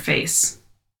against her face.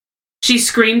 She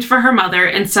screamed for her mother,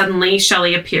 and suddenly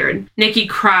Shelly appeared. Nikki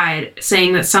cried,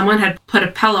 saying that someone had put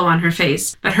a pillow on her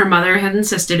face, but her mother had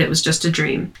insisted it was just a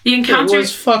dream. It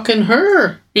was fucking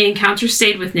her. The encounter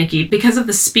stayed with Nikki because of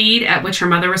the speed at which her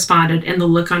mother responded and the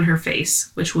look on her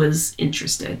face, which was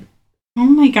interested. Oh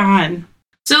my God.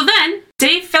 So then,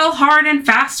 Dave fell hard and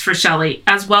fast for Shelly,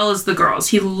 as well as the girls.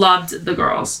 He loved the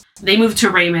girls. They moved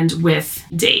to Raymond with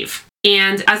Dave.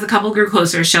 And as the couple grew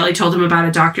closer, Shelly told him about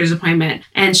a doctor's appointment,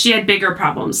 and she had bigger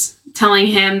problems, telling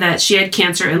him that she had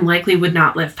cancer and likely would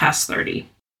not live past 30.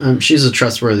 She's a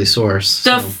trustworthy source.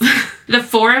 So. The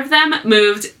four of them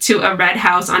moved to a red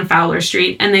house on Fowler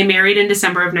Street, and they married in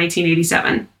December of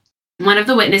 1987. One of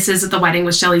the witnesses at the wedding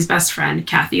was Shelly's best friend,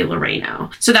 Kathy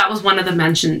Loreno. So that was one of the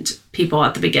mentioned people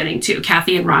at the beginning, too.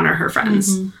 Kathy and Ron are her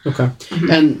friends. Mm-hmm. Okay.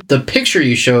 Mm-hmm. And the picture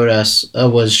you showed us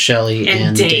was Shelly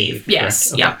and Dave.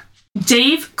 Yes, okay. Yep.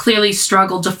 Dave clearly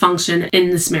struggled to function in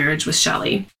this marriage with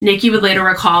Shelly. Nikki would later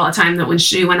recall a time that when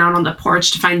she went out on the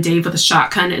porch to find Dave with a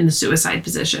shotgun in the suicide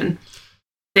position.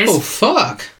 Oh,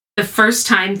 fuck. The first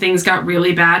time things got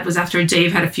really bad was after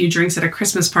Dave had a few drinks at a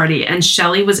Christmas party, and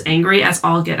Shelly was angry as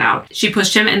all get out. She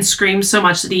pushed him and screamed so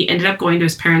much that he ended up going to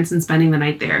his parents and spending the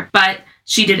night there. But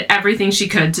she did everything she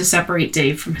could to separate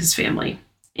Dave from his family,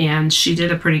 and she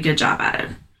did a pretty good job at it.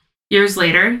 Years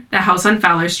later, the house on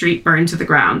Fowler Street burned to the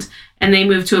ground, and they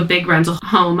moved to a big rental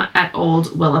home at Old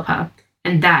Willapa,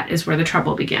 and that is where the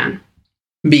trouble began.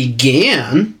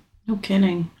 Began? No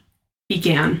kidding.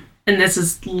 Began. And this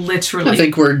is literally... I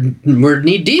think we're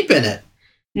knee deep in it.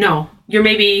 No, you're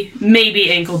maybe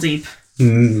ankle deep.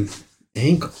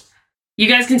 Ankle. You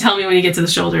guys can tell me when you get to the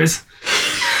shoulders.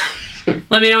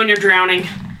 Let me know when you're drowning.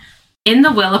 In the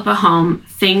Willapa home,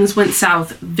 things went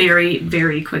south very,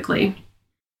 very quickly.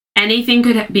 Anything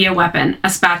could be a weapon,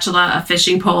 a spatula, a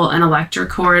fishing pole, an electric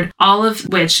cord, all of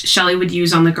which Shelly would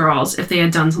use on the girls if they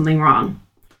had done something wrong.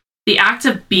 The act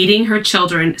of beating her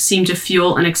children seemed to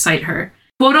fuel and excite her.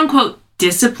 Quote-unquote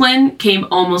discipline came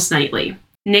almost nightly.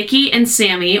 Nikki and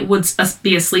Sammy would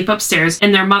be asleep upstairs,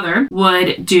 and their mother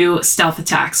would do stealth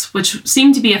attacks, which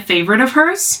seemed to be a favorite of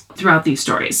hers throughout these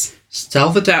stories.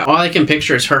 Stealth attack? All I can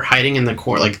picture is her hiding in the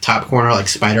top corner like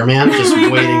Spider-Man, just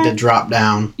waiting to drop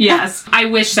down. Yes, I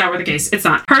wish that were the case. It's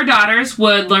not. Her daughters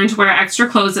would learn to wear extra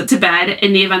clothes to bed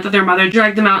in the event that their mother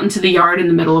dragged them out into the yard in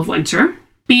the middle of winter.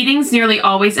 Beatings nearly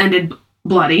always ended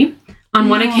bloody. On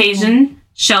one occasion,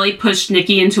 Shelly pushed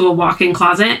Nikki into a walk-in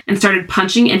closet and started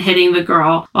punching and hitting the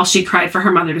girl while she cried for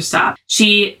her mother to stop.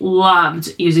 She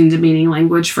loved using demeaning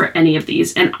language for any of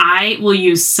these, and I will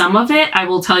use some of it. I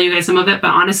will tell you guys some of it,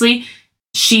 but honestly,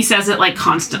 she says it like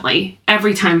constantly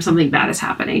every time something bad is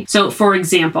happening. So, for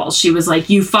example, she was like,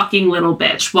 "You fucking little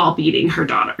bitch," while beating her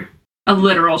daughter, a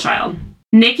literal child.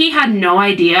 Nikki had no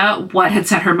idea what had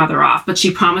set her mother off, but she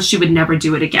promised she would never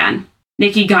do it again.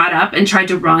 Nikki got up and tried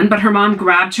to run, but her mom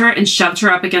grabbed her and shoved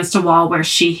her up against a wall where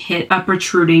she hit a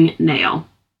protruding nail.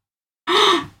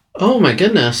 Oh my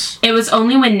goodness. It was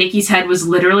only when Nikki's head was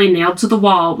literally nailed to the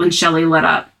wall when Shelly lit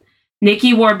up.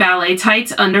 Nikki wore ballet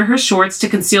tights under her shorts to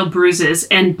conceal bruises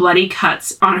and bloody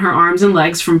cuts on her arms and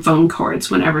legs from phone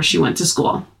cords whenever she went to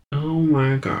school. Oh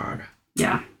my God.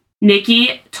 Yeah.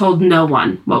 Nikki told no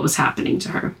one what was happening to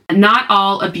her. Not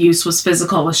all abuse was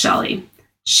physical with Shelly.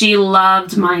 She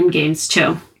loved mind games,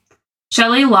 too.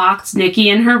 Shelly locked Nikki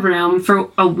in her room for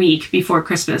a week before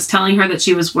Christmas, telling her that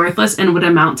she was worthless and would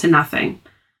amount to nothing.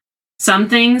 Some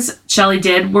things Shelly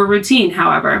did were routine,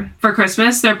 however. For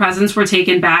Christmas, their presents were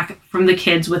taken back from the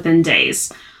kids within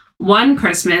days. One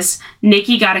Christmas,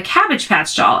 Nikki got a Cabbage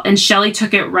Patch doll, and Shelly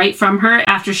took it right from her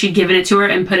after she'd given it to her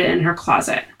and put it in her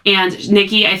closet. And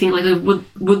Nikki, I think,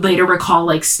 would later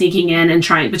recall, sneaking in and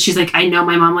trying, but she's like, I know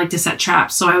my mom liked to set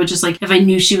traps, so I would just, if I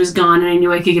knew she was gone and I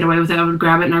knew I could get away with it, I would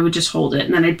grab it and I would just hold it,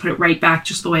 and then I'd put it right back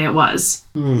just the way it was.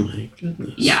 Oh my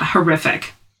goodness. Yeah,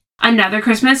 horrific. Another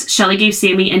Christmas, Shelly gave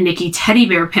Sammy and Nikki teddy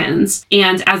bear pins,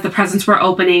 and as the presents were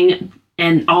opening,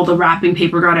 and all the wrapping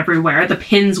paper got everywhere, the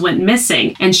pins went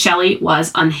missing, and Shelly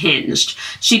was unhinged.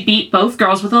 She beat both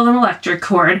girls with an electric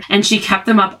cord, and she kept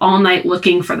them up all night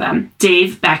looking for them,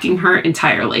 Dave backing her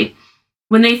entirely.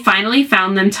 When they finally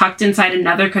found them tucked inside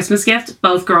another Christmas gift,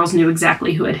 both girls knew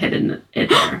exactly who had hidden it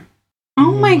there.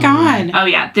 Oh my God. Oh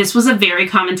yeah, this was a very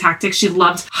common tactic. She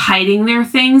loved hiding their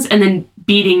things and then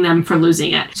beating them for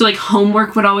losing it. So like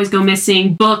homework would always go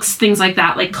missing, books, things like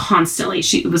that, like constantly.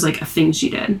 It was like a thing she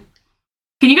did.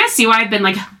 Can you guys see why I've been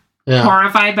like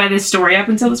horrified by this story up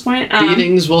until this point?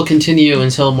 Beatings will continue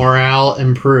until morale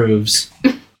improves.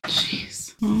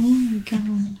 Jeez. Oh my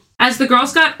God. As the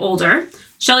girls got older,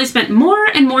 Shelly spent more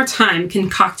and more time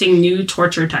concocting new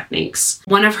torture techniques.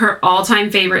 One of her all-time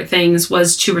favorite things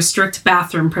was to restrict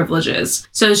bathroom privileges.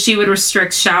 So she would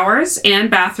restrict showers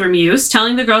and bathroom use,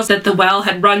 telling the girls that the well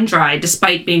had run dry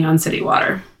despite being on city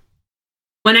water.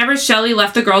 Whenever Shelly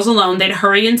left the girls alone, they'd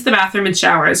hurry into the bathroom and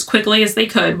shower as quickly as they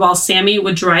could, while Sammy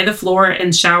would dry the floor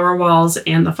and shower walls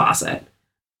and the faucet.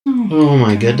 Oh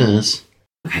my goodness.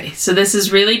 Okay, so this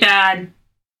is really bad.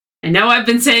 I know I've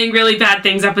been saying really bad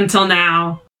things up until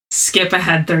now. Skip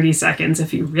ahead 30 seconds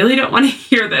if you really don't want to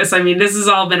hear this. I mean, this has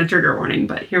all been a trigger warning,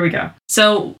 but here we go.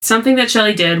 So something that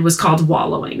Shelly did was called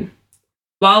wallowing.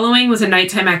 Wallowing was a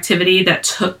nighttime activity that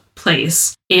took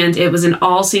place, and it was an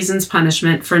all-seasons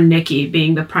punishment for Nikki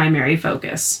being the primary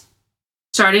focus.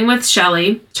 Starting with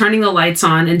Shelly turning the lights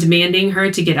on and demanding her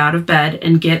to get out of bed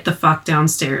and get the fuck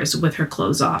downstairs with her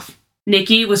clothes off.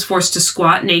 Nikki was forced to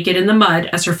squat naked in the mud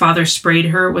as her father sprayed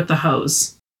her with the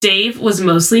hose. Dave was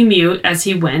mostly mute as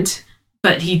he went,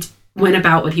 but he went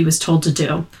about what he was told to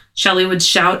do. Shelly would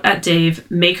shout at Dave,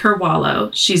 "Make her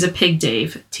wallow. She's a pig,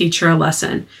 Dave. Teach her a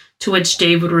lesson." To which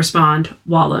Dave would respond,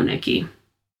 "Wallow, Nikki."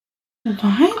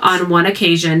 What? On one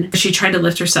occasion, she tried to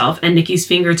lift herself, and Nikki's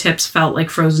fingertips felt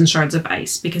like frozen shards of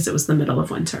ice because it was the middle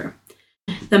of winter.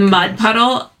 The mud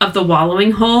puddle of the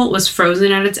wallowing hole was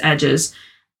frozen at its edges,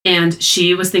 and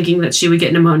she was thinking that she would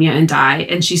get pneumonia and die,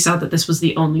 and she saw that this was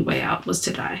the only way out, was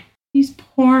to die. These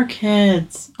poor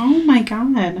kids. Oh my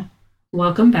God.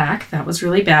 Welcome back. That was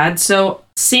really bad. So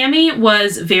Sammy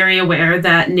was very aware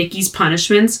that Nikki's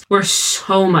punishments were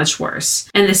so much worse,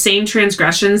 and the same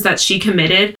transgressions that she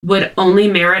committed would only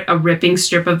merit a ripping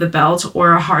strip of the belt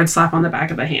or a hard slap on the back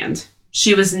of the hand.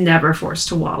 She was never forced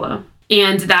to wallow.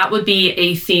 And that would be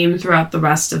a theme throughout the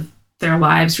rest of their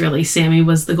lives, really. Sammy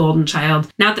was the golden child.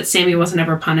 Not that Sammy wasn't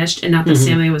ever punished, and not that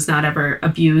Sammy was not ever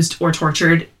abused or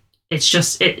tortured. It's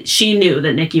just, she knew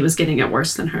that Nikki was getting it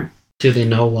worse than her. Do they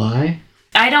know why?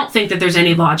 I don't think that there's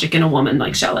any logic in a woman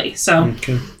like Shelly. So,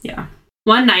 yeah.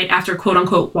 One night after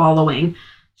quote-unquote wallowing,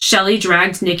 Shelly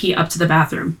dragged Nikki up to the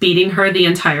bathroom, beating her the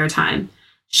entire time.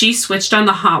 She switched on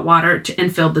the hot water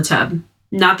and filled the tub.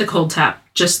 Not the cold tap,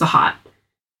 just the hot.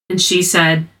 And she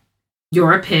said,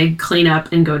 "You're a pig, clean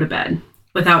up and go to bed."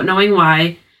 Without knowing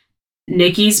why,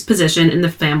 Nikki's position in the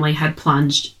family had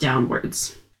plunged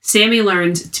downwards. Sammy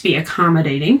learned to be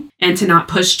accommodating and to not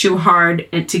push too hard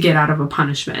and to get out of a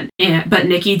punishment. But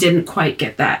Nikki didn't quite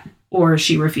get that, or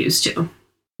she refused to,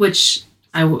 which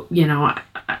I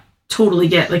totally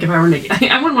get. Like if I were Nikki,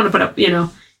 I wouldn't want to put up,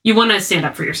 you want to stand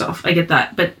up for yourself. I get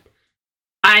that. But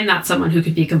I'm not someone who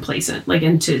could be complacent,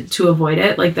 and to avoid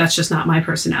it. Like that's just not my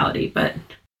personality. But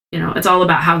it's all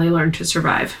about how they learn to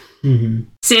survive. Mm-hmm.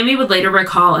 Sammy would later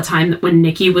recall a time when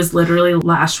Nikki was literally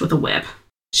lashed with a whip.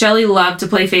 Shelly loved to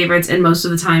play favorites, and most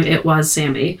of the time it was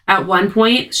Sammy. At one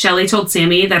point, Shelly told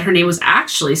Sammy that her name was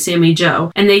actually Sammy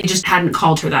Jo, and they just hadn't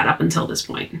called her that up until this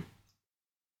point.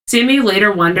 Sammy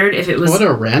later wondered if it was... What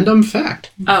a random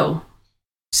fact. Oh.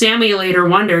 Sammy later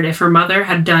wondered if her mother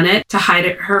had done it to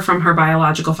hide her from her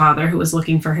biological father, who was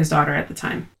looking for his daughter at the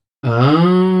time.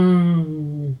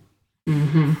 Oh.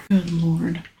 Mm-hmm. Good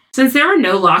Lord. Since there were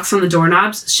no locks on the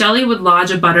doorknobs, Shelly would lodge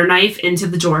a butter knife into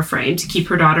the door frame to keep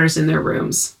her daughters in their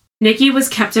rooms. Nikki was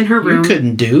kept in her room. You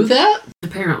couldn't do that?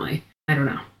 Apparently. I don't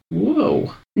know.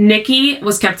 Whoa. Nikki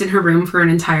was kept in her room for an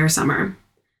entire summer.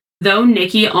 Though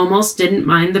Nikki almost didn't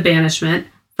mind the banishment,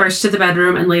 first to the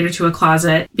bedroom and later to a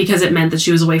closet, because it meant that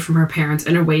she was away from her parents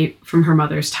and away from her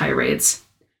mother's tirades.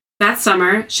 That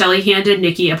summer, Shelly handed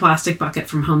Nikki a plastic bucket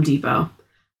from Home Depot.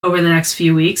 Over the next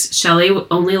few weeks, Shelly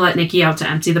only let Nikki out to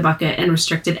empty the bucket and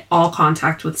restricted all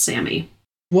contact with Sammy.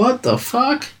 What the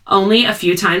fuck? Only a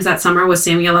few times that summer was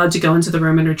Sammy allowed to go into the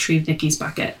room and retrieve Nikki's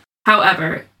bucket.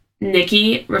 However,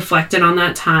 Nikki reflected on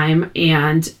that time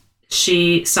and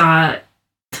she saw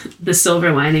the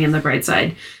silver lining and the bright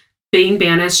side. Being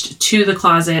banished to the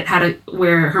closet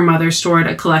where her mother stored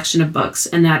a collection of books,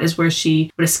 and that is where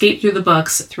she would escape through the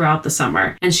books throughout the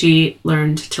summer. And she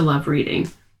learned to love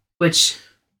reading, which...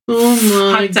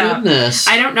 Oh my fucked up. goodness.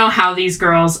 I don't know how these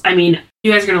girls, I mean,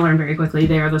 you guys are going to learn very quickly.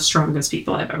 They are the strongest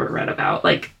people I've ever read about.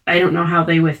 Like, I don't know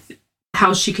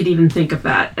how she could even think of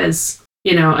that as,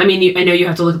 you know, I mean, I know you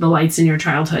have to look at the lights in your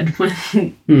childhood when,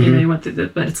 you know, you went through the,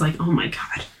 but it's like, oh my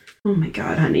God,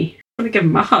 honey. I'm going to give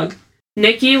him a hug.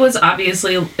 Nikki was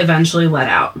obviously eventually let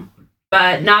out,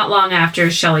 but not long after,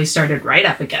 Shelly started right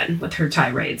up again with her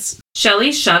tirades.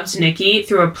 Shelly shoved Nikki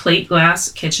through a plate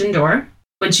glass kitchen door.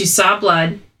 When she saw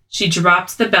blood, she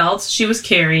dropped the belt she was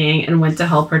carrying and went to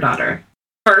help her daughter.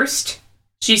 First,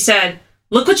 she said,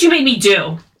 "Look what you made me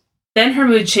do." Then her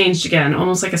mood changed again,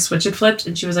 almost like a switch had flipped,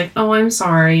 and she was like, "Oh, I'm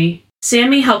sorry."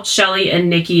 Sammy helped Shelly and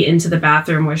Nikki into the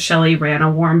bathroom where Shelly ran a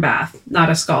warm bath, not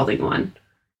a scalding one.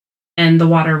 And the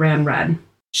water ran red.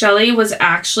 Shelly was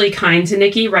actually kind to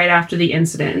Nikki right after the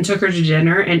incident and took her to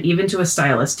dinner and even to a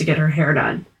stylist to get her hair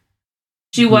done.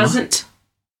 She wasn't...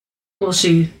 Well,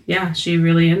 she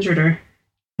really injured her.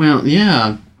 Well,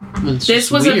 yeah. It's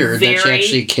just weird that she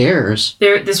actually cares.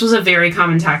 This was a very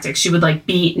common tactic. She would, like,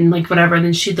 beat and, like, whatever, and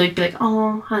then she'd, like, be like,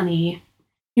 "Oh, honey,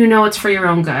 you know it's for your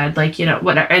own good," like, you know,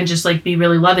 whatever, and just, like, be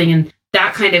really loving. And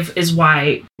that kind of is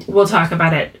why we'll talk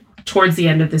about it towards the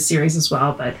end of this series as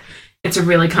well, but it's a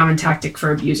really common tactic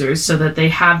for abusers so that they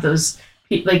have those,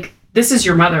 like, this is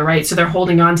your mother, right? So they're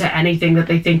holding on to anything that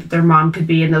they think that their mom could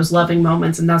be in those loving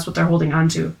moments, and that's what they're holding on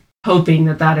to, hoping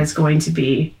that that is going to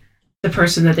be the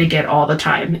person that they get all the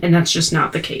time, and that's just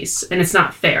not the case, and it's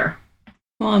not fair.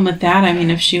 Well, and with that, I mean,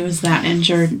 if she was that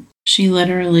injured, she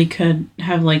literally could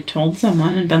have, like, told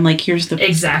someone and been like, "Here's the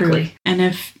exactly proof." And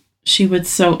if she was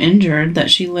so injured that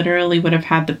she literally would have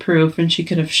had the proof and she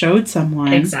could have showed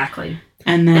someone. Exactly.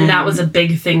 And that was a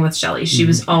big thing with Shelly. She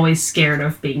was always scared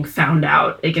of being found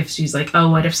out. Like, if she's like,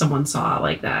 "Oh, what if someone saw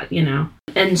like that?" You know?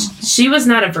 And she was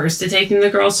not averse to taking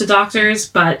the girls to doctors,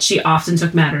 but she often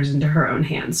took matters into her own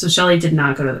hands. So Shelly did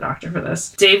not go to the doctor for this.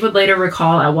 Dave would later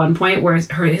recall at one point where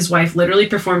his wife literally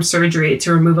performed surgery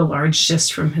to remove a large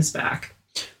cyst from his back.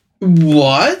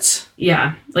 What?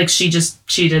 Yeah. Like, she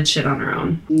did shit on her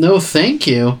own. No, thank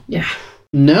you. Yeah.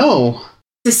 No.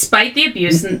 Despite the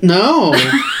abuse... No.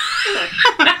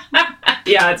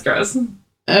 Yeah, it's gross.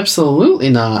 Absolutely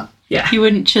not. Yeah. You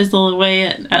wouldn't chisel away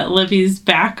at Libby's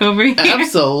back over here?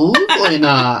 Absolutely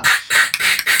not.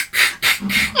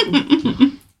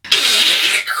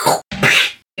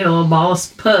 Get a little ball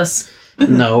of puss.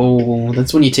 No,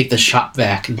 that's when you take the shop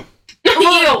vac. And...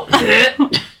 Ew!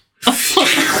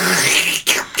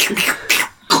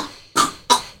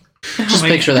 Just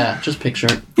picture that. Just picture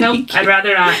it. Nope, I'd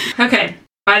rather not. Okay.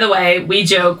 By the way, we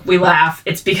joke, we laugh.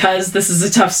 It's because this is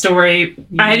a tough story.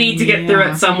 I need to get through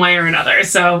it some way or another.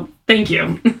 So, thank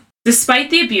you.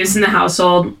 Despite the abuse in the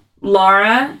household,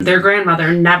 Laura, their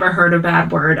grandmother, never heard a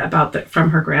bad word from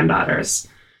her granddaughters.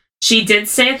 She did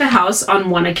stay at the house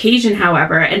on one occasion,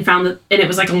 however, and it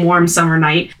was like a warm summer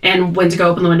night, and went to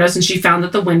go open the windows, and she found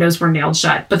that the windows were nailed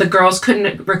shut. But the girls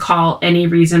couldn't recall any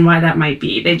reason why that might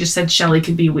be. They just said Shelly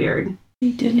could be weird. They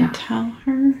didn't tell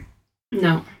her?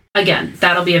 No. Again,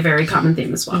 that'll be a very common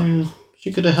theme as well. Yeah,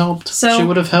 she could have helped. So, she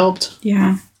would have helped.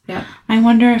 Yeah. Yeah. I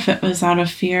wonder if it was out of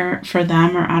fear for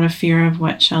them or out of fear of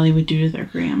what Shelly would do to their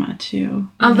grandma, too.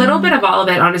 A little bit of all of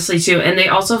it, honestly, too. And they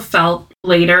also felt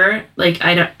later, like,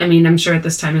 I'm sure at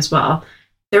this time as well,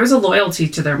 there was a loyalty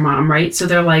to their mom, right? So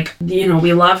they're like, you know,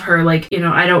 we love her. Like, you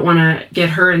know, I don't want to get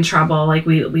her in trouble. Like,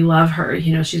 we love her.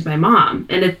 You know, she's my mom.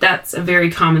 And that's a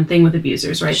very common thing with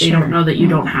abusers, right? Sure. They don't know that you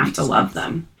don't have to love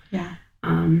them. Yeah.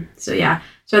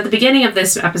 So at the beginning of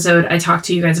this episode, I talked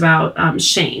to you guys about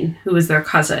Shane, who is their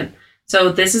cousin.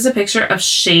 So this is a picture of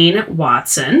Shane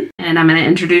Watson, and I'm going to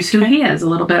introduce who he is, a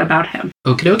little bit about him.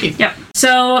 Okie dokie. Yep.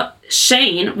 So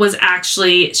Shane was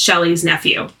actually Shelly's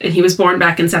nephew, and he was born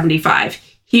back in 1975.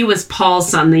 He was Paul's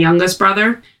son, the youngest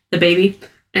brother, the baby,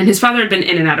 and his father had been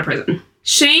in and out of prison.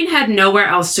 Shane had nowhere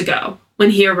else to go when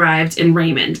he arrived in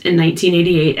Raymond in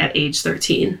 1988 at age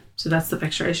 13. So that's the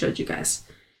picture I showed you guys.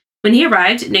 When he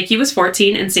arrived, Nikki was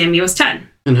 14 and Sammy was 10.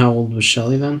 And how old was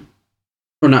Shelly then?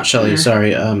 Or not Shelly,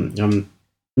 sorry,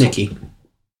 Nikki.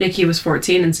 Nikki was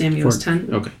 14 and Sammy was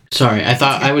 10. Okay. Sorry,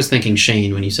 I was thinking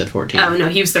Shane when you said 14. Oh, no,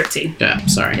 he was 13. Yeah,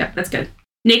 sorry. Yeah, that's good.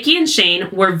 Nikki and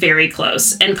Shane were very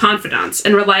close and confidants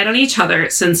and relied on each other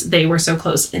since they were so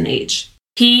close in age.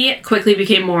 He quickly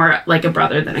became more like a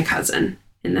brother than a cousin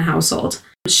in the household.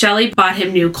 Shelly bought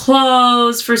him new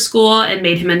clothes for school and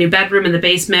made him a new bedroom in the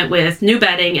basement with new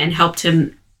bedding and helped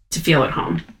him to feel at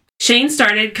home. Shane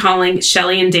started calling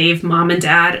Shelly and Dave mom and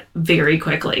dad very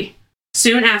quickly.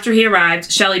 Soon after he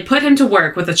arrived, Shelly put him to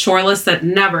work with a chore list that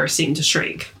never seemed to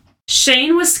shrink.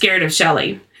 Shane was scared of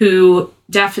Shelly, who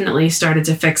definitely started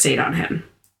to fixate on him.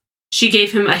 She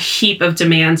gave him a heap of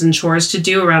demands and chores to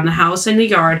do around the house and the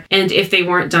yard, and if they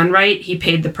weren't done right, he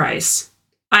paid the price.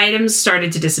 Items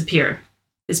started to disappear.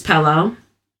 His pillow,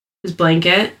 his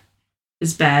blanket,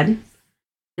 his bed,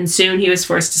 and soon he was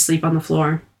forced to sleep on the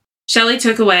floor. Shelly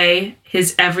took away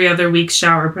his every other week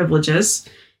shower privileges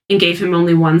and gave him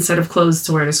only one set of clothes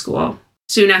to wear to school.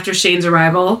 Soon after Shane's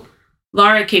arrival,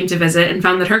 Laura came to visit and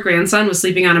found that her grandson was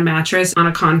sleeping on a mattress on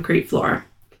a concrete floor.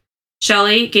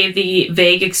 Shelly gave the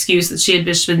vague excuse that she had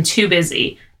just been too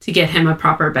busy to get him a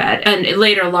proper bed. And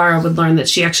later, Laura would learn that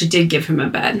she actually did give him a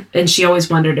bed. And she always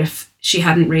wondered if she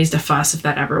hadn't raised a fuss, if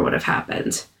that ever would have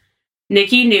happened.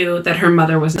 Nikki knew that her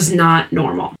mother was not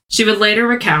normal. She would later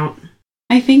recount,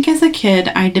 I think as a kid,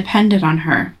 I depended on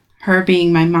her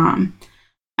being my mom.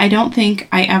 I don't think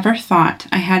I ever thought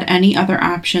I had any other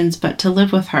options but to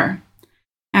live with her.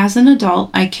 As an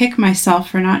adult, I kick myself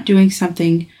for not doing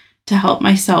something to help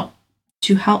myself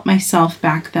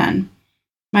back then.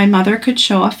 My mother could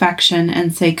show affection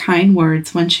and say kind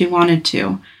words when she wanted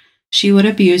to. She would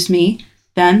abuse me,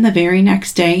 then the very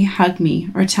next day hug me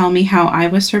or tell me how I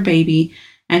was her baby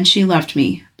and she loved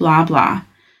me, blah blah.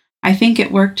 I think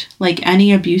it worked like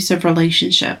any abusive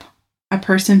relationship. A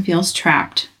person feels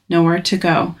trapped, nowhere to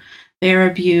go. They are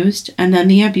abused, and then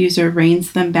the abuser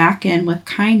reins them back in with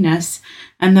kindness,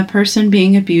 and the person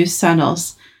being abused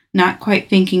settles, not quite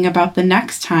thinking about the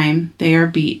next time they are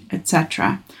beat,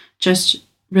 etc. Just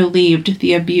relieved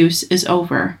the abuse is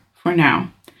over for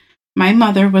now. My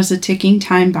mother was a ticking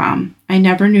time bomb. I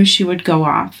never knew she would go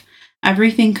off.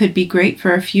 Everything could be great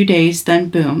for a few days, then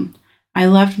boom. I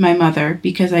loved my mother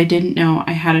because I didn't know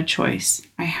I had a choice.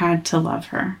 I had to love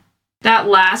her. that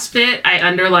last bit I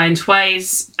underlined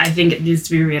twice. I think it needs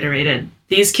to be reiterated.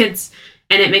 These kids,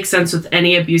 and it makes sense with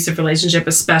any abusive relationship,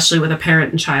 especially with a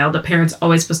parent and child. A parent's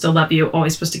always supposed to love you,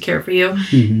 always supposed to care for you.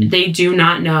 Mm-hmm. They do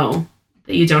not know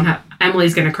that you don't have...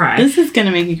 Emily's going to cry. This is going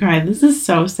to make me cry. This is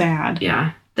so sad.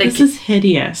 Yeah. This is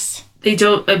hideous. They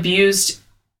don't abuse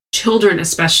children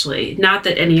especially. Not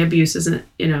that any abuse isn't,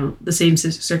 the same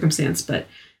circumstance, but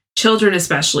children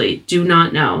especially do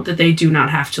not know that they do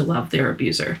not have to love their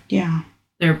abuser. Yeah.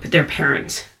 Their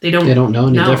parent. They don't know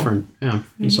any different. Yeah,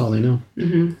 that's all they know.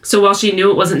 Mm-hmm. So while she knew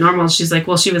it wasn't normal, she's like,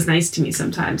 well, she was nice to me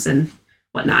sometimes and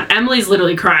whatnot. Emily's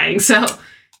literally crying. So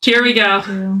here we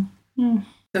go. Yeah.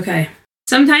 Okay.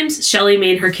 Sometimes Shelly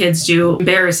made her kids do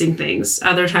embarrassing things,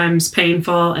 other times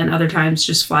painful, and other times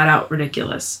just flat out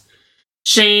ridiculous.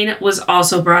 Shane was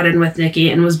also brought in with Nikki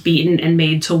and was beaten and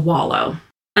made to wallow.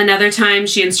 Another time,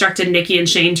 she instructed Nikki and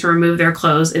Shane to remove their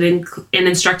clothes and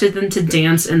instructed them to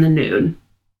dance in the nude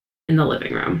in the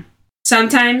living room.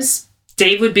 Sometimes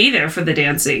Dave would be there for the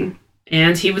dancing,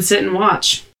 and he would sit and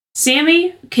watch.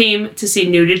 Sammy came to see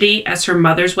nudity as her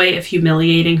mother's way of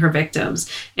humiliating her victims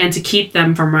and to keep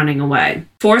them from running away.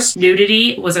 Forced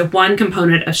nudity was one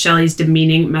component of Shelly's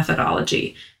demeaning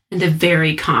methodology and a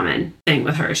very common thing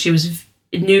with her.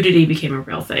 Nudity became a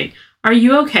real thing. Are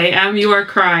you okay, Em? You are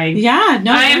crying. Yeah,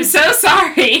 no. I am so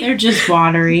sorry. They're just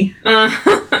watery.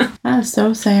 That is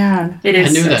so sad. It is.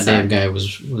 I knew so that sad. damn guy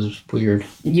was weird.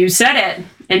 You said it,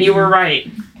 and you were right.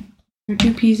 They're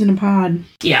two peas in a pod.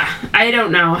 Yeah, I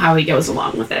don't know how he goes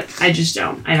along with it. I just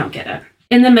don't. I don't get it.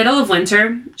 In the middle of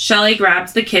winter, Shelly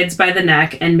grabbed the kids by the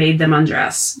neck and made them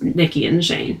undress, Nikki and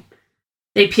Shane.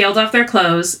 They peeled off their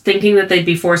clothes, thinking that they'd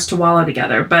be forced to wallow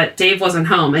together, but Dave wasn't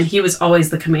home, and he was always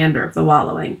the commander of the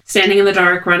wallowing, standing in the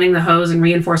dark, running the hose, and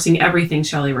reinforcing everything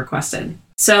Shelly requested.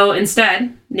 So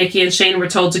instead, Nikki and Shane were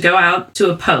told to go out to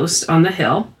a post on the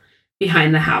hill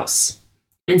behind the house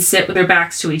and sit with their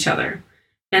backs to each other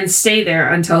and stay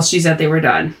there until she said they were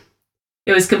done.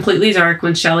 It was completely dark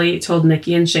when Shelly told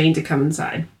Nikki and Shane to come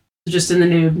inside. Just in the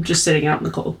nude, just sitting out in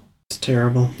the cold. It's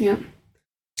terrible. Yeah.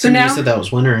 So now you said that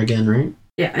was winter again, right?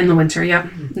 Yeah, in the winter, yeah.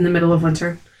 In the middle of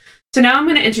winter. So now I'm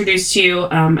going to introduce to you,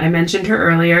 I mentioned her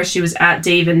earlier. She was at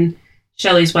Dave and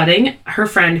Shelly's wedding. Her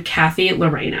friend, Kathy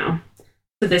Loreno.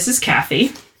 So this is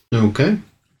Kathy. Okay.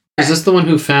 Is this the one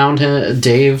who found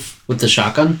Dave with the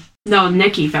shotgun? No,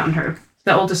 Nikki found her.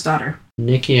 The oldest daughter.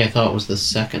 Nikki, I thought was the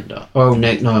second daughter. Oh,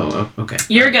 Nick. No, okay.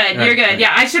 You're good. You're good.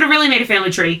 Yeah, I should have really made a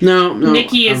family tree. No.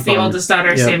 Nikki is the oldest daughter.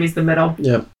 Yep. Sammy's the middle.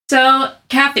 Yep. So,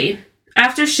 Kathy,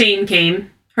 after Shane came,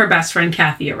 her best friend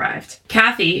Kathy arrived.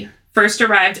 Kathy first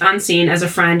arrived on scene as a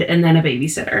friend and then a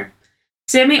babysitter.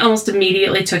 Sammy almost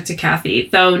immediately took to Kathy,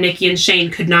 though Nikki and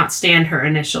Shane could not stand her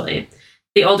initially.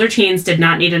 The older teens did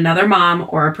not need another mom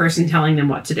or a person telling them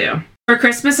what to do. For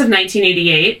Christmas of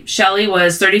 1988, Shelly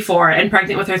was 34 and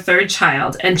pregnant with her third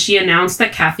child, and she announced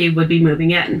that Kathy would be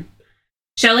moving in.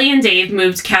 Shelly and Dave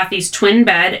moved Kathy's twin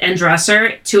bed and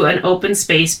dresser to an open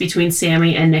space between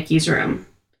Sammy and Nikki's room.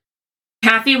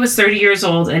 Kathy was 30 years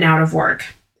old and out of work.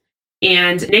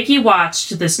 And Nikki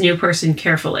watched this new person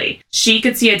carefully. She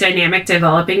could see a dynamic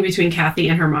developing between Kathy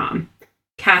and her mom.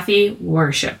 Kathy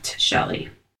worshipped Shelly.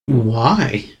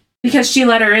 Why? Because she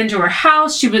let her into her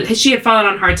house. She had fallen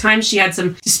on hard times. She had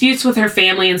some disputes with her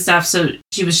family and stuff, so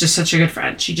she was just such a good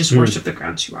friend. She just worshipped the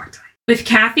ground she walked on. With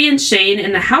Kathy and Shane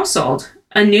in the household,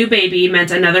 a new baby meant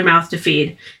another mouth to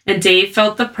feed, and Dave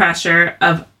felt the pressure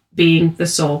of being the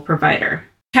sole provider.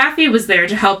 Kathy was there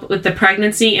to help with the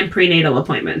pregnancy and prenatal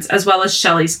appointments, as well as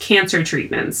Shelly's cancer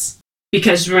treatments.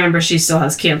 Because remember, she still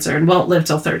has cancer and won't live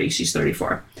till 30. She's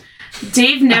 34.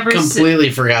 Dave never... I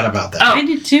completely forgot about that. Oh, I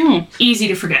did too. Easy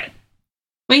to forget.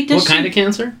 Wait, what kind of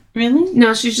cancer? Really?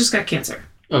 No, she's just got cancer.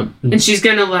 Oh. And she's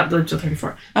going to live till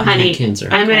 34. Oh, Honey, cancer.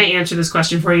 I'm going to answer this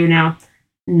question for you now.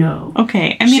 No.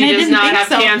 Okay. I mean, she I does didn't not think have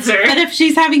so. cancer. But if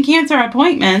she's having cancer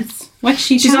appointments, what's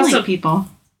she's telling also people?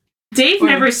 Dave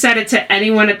never said it to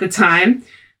anyone at the time,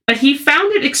 but he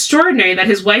found it extraordinary that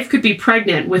his wife could be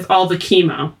pregnant with all the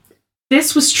chemo.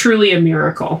 This was truly a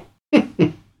miracle.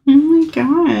 Oh my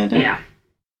God. Yeah.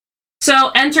 So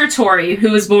enter Tori,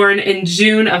 who was born in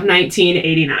June of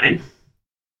 1989.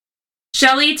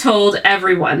 Shelly told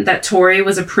everyone that Tori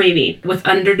was a preemie with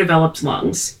underdeveloped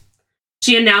lungs.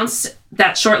 She announced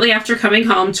that shortly after coming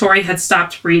home, Tori had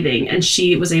stopped breathing and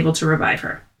she was able to revive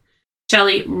her.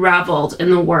 Shelly reveled in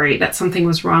the worry that something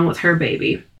was wrong with her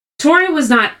baby. Tori was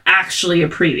not actually a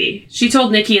preemie. She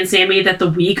told Nikki and Sammy that the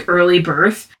week early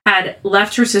birth had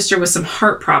left her sister with some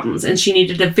heart problems and she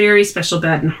needed a very special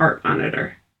bed and heart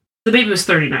monitor. The baby was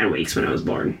 39 weeks when it was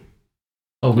born.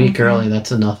 A week early,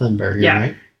 that's a nothing burger, Yeah.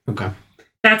 right? Okay.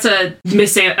 That's a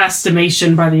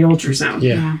misestimation by the ultrasound.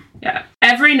 Yeah.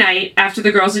 Every night after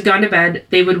the girls had gone to bed,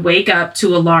 they would wake up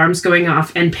to alarms going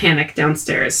off and panic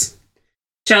downstairs.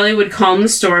 Shelly would calm the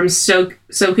storm,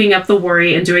 soaking up the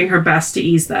worry and doing her best to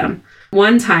ease them.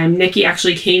 One time, Nikki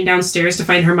actually came downstairs to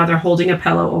find her mother holding a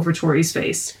pillow over Tori's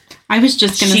face. I was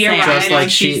just going to She say. arrived. Just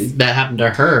like that happened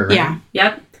to her, right? Yeah.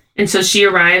 Yep. And so she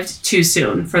arrived too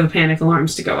soon for the panic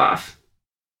alarms to go off.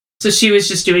 So she was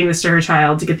just doing this to her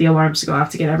child to get the alarms to go off,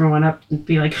 to get everyone up and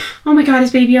be like, oh my God,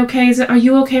 is baby okay? Are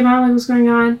you okay, Mom? Like, what's going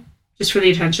on? Just for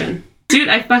the attention. Dude,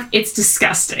 it's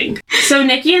disgusting. So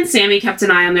Nikki and Sammy kept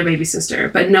an eye on their baby sister,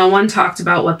 but no one talked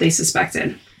about what they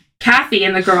suspected. Kathy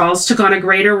and the girls took on a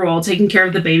greater role taking care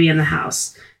of the baby in the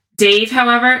house. Dave,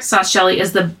 however, saw Shelly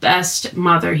as the best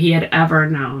mother he had ever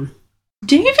known.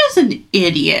 Dave is an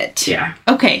idiot. Yeah.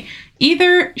 Okay.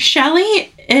 Either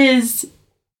Shelly is,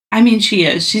 she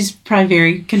is. She's probably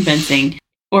very convincing.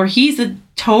 Or he's a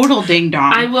total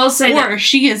ding-dong. I will say Or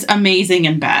she is amazing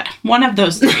in bed. One of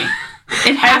those three.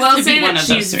 It has to be one of those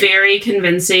she's three. very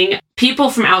convincing. People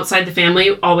from outside the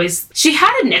family she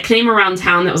had a nickname around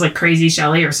town that was like Crazy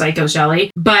Shelly or Psycho Shelly,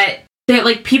 but they're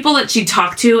like people that she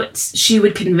talked to, she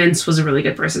would convince was a really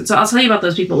good person. So I'll tell you about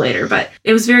those people later, but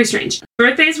it was very strange.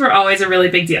 Birthdays were always a really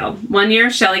big deal. One year,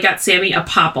 Shelly got Sammy a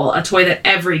Popple, a toy that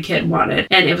every kid wanted.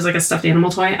 And it was like a stuffed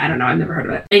animal toy. I don't know. I've never heard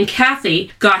of it. And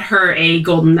Kathy got her a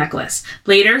golden necklace.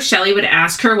 Later, Shelly would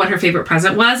ask her what her favorite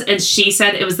present was. And she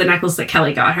said it was the necklace that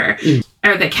Kelly got her.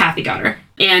 Or that Kathy got her.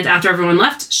 And after everyone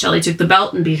left, Shelly took the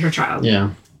belt and beat her child. Yeah.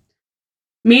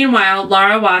 Meanwhile,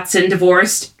 Laura Watson,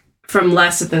 divorced from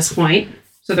Les at this point,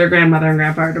 so their grandmother and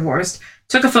grandpa are divorced,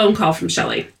 took a phone call from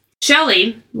Shelly.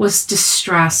 Shelly was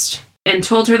distressed and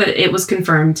told her that it was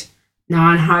confirmed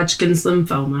non-Hodgkin's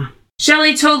lymphoma.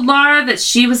 Shelly told Laura that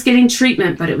she was getting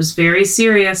treatment, but it was very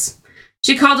serious.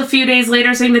 She called a few days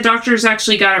later saying the doctors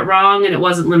actually got it wrong and it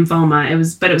wasn't lymphoma. It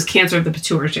was cancer of the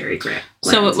pituitary gland.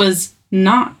 So it was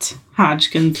not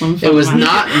Hodgkin's lymphoma. It was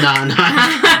not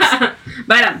non-Hodgkin's.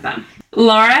 Ba-dum-bum.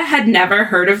 Laura had never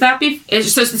heard of that before.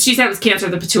 So she said it was cancer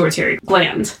of the pituitary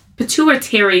gland.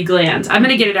 Pituitary gland. I'm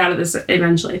going to get it out of this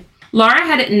eventually. Laura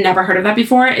had never heard of that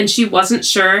before, and she wasn't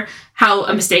sure how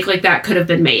a mistake like that could have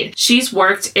been made. She's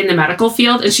worked in the medical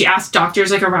field, and she asked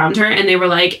doctors like around her, and they were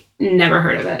like, never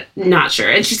heard of it. Not sure.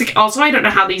 And she's like, also, I don't know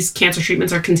how these cancer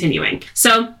treatments are continuing.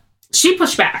 So she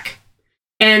pushed back.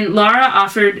 And Laura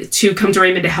offered to come to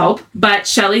Raymond to help, but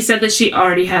Shelly said that she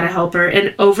already had a helper,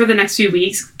 and over the next few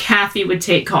weeks, Kathy would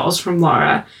take calls from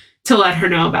Laura to let her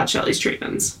know about Shelly's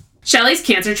treatments. Shelly's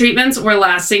cancer treatments were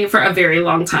lasting for a very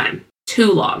long time.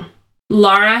 Too long.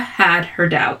 Laura had her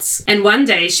doubts. And one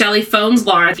day, Shelly phones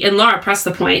Laura, and Laura pressed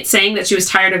the point, saying that she was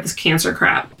tired of this cancer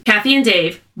crap. Kathy and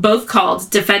Dave both called,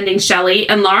 defending Shelly,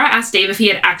 and Laura asked Dave if he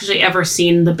had actually ever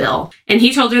seen the bill. And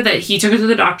he told her that he took her to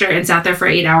the doctor and sat there for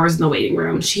 8 hours in the waiting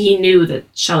room. He knew that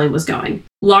Shelly was going.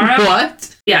 Laura...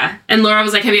 What? Yeah. And Laura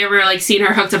was like, have you ever, seen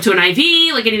her hooked up to an IV?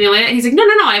 Anything like that? He's like, no,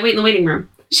 I wait in the waiting room.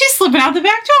 She's slipping out the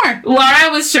back door.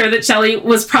 Laura was sure that Shelly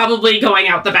was probably going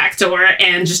out the back door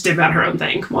and just did about her own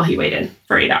thing while he waited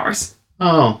for 8 hours.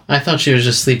 Oh, I thought she was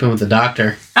just sleeping with the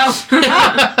doctor. Oh.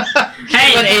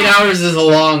 Hey. But 8 hours is a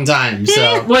long time,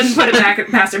 so. Wouldn't put it back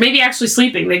past her. Maybe actually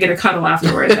sleeping. They get a cuddle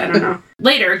afterwards. I don't know.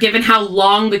 Later, given how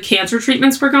long the cancer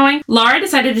treatments were going, Laura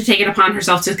decided to take it upon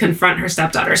herself to confront her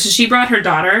stepdaughter. So she brought her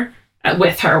daughter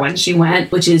with her when she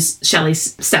went, which is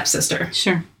Shelly's stepsister.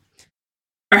 Sure.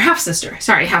 Or half-sister.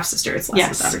 Sorry, half-sister. It's less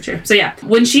Yes. daughter, too. So yeah,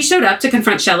 when she showed up to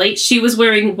confront Shelly, she was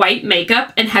wearing white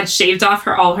makeup and had shaved off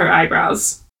all her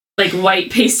eyebrows. Like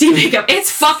white pasty makeup.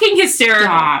 It's fucking hysterical.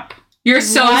 Stop. You're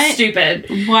so What? stupid.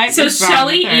 What? So is wrong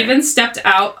Shelly with her? even stepped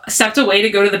away to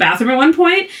go to the bathroom at one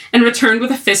point and returned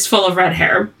with a fistful of red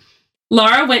hair.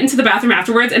 Laura went into the bathroom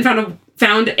afterwards and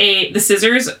found the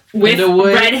scissors with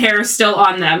red hair still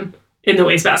on them in the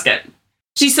wastebasket.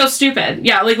 She's so stupid.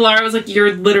 Yeah, like Laura was like,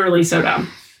 "You're literally so dumb."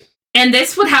 And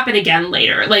this would happen again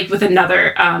later, like with another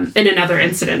in another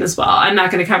incident as well. I'm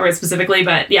not going to cover it specifically,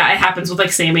 but yeah, it happens with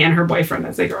like Sammy and her boyfriend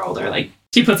as they grow older. Like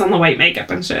she puts on the white makeup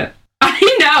and shit.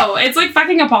 I know, it's like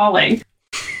fucking appalling.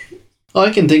 All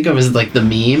I can think of is like the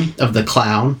meme of the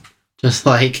clown. Just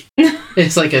like,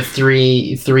 it's like a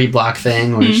three block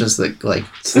thing where it's just like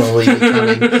slowly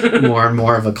becoming more and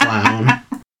more of a clown.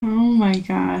 Oh my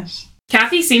gosh.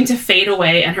 Kathy seemed to fade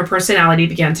away and her personality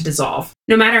began to dissolve.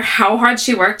 No matter how hard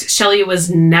she worked, Shelly was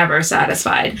never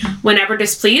satisfied. Whenever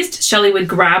displeased, Shelly would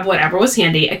grab whatever was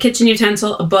handy, a kitchen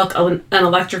utensil, a book, an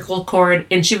electrical cord,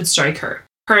 and she would strike her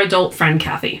adult friend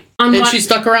Kathy. And she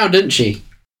stuck around, didn't she?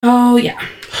 Oh, yeah.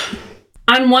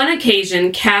 On one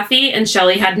occasion, Kathy and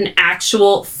Shelly had an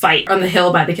actual fight on the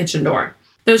hill by the kitchen door.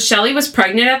 Though Shelly was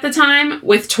pregnant at the time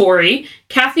with Tori,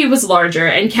 Kathy was larger,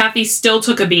 and Kathy still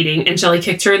took a beating, and Shelly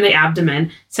kicked her in the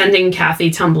abdomen, sending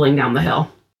Kathy tumbling down the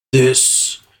hill.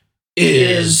 This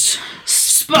is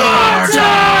Sparta!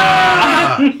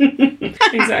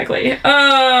 Exactly.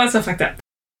 Oh, so fucked up.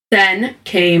 Then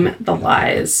came the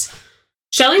lies.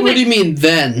 Shelly What do you mean,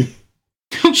 then?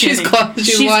 She's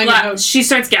lying about... She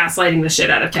starts gaslighting the shit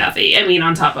out of Kathy. I mean,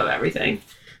 on top of everything.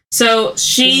 So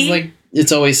she... This is like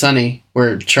It's Always Sunny,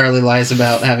 where Charlie lies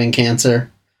about having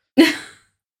cancer.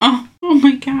 Oh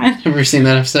my god. Have you ever seen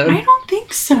that episode? I don't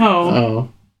think so. Oh.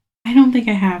 I don't think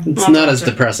I have. It's not as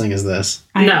depressing as this.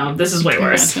 No, this is way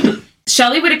worse.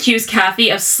 Shelly would accuse Kathy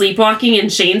of sleepwalking in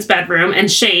Shane's bedroom,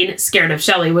 and Shane, scared of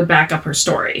Shelly, would back up her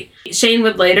story. Shane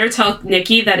would later tell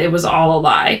Nikki that it was all a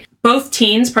lie. Both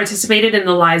teens participated in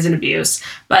the lies and abuse,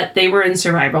 but they were in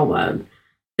survival mode.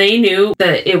 They knew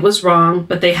that it was wrong,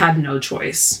 but they had no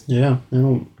choice. Yeah, I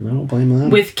don't blame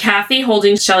them. With Kathy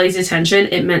holding Shelly's attention,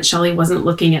 it meant Shelly wasn't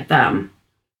looking at them.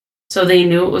 So they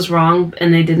knew it was wrong,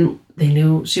 and they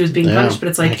knew she was being punished, but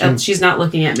it's like, she's not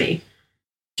looking at me.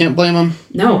 Can't blame them.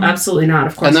 No, absolutely not,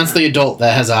 of course And that's not. the adult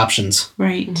that has options.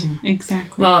 Right,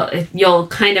 exactly. Well, you'll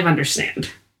kind of understand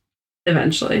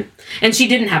eventually. And she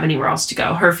didn't have anywhere else to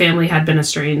go. Her family had been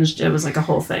estranged. It was like a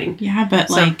whole thing. Yeah,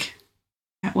 but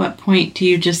at what point do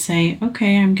you just say,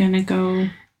 okay, I'm going to go?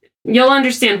 You'll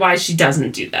understand why she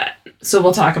doesn't do that. So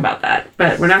we'll talk about that,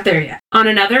 but we're not there yet. On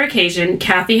another occasion,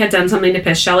 Kathy had done something to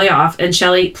piss Shelly off, and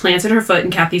Shelly planted her foot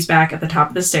in Kathy's back at the top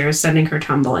of the stairs, sending her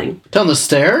tumbling. Down the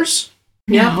stairs?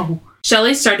 Yeah. No.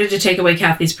 Shelly started to take away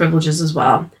Kathy's privileges as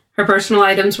well. Her personal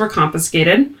items were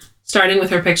confiscated, starting with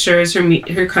her pictures,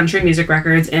 her country music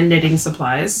records, and knitting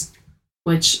supplies,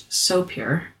 which, so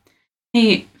pure.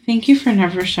 Hey, thank you for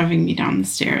never shoving me down the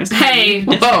stairs. Hey.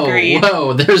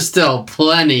 Whoa, there's still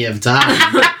plenty of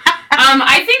time.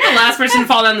 I think the last person to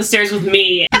fall down the stairs was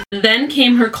me. Then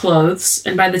came her clothes,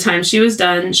 and by the time she was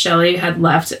done, Shelly had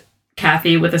left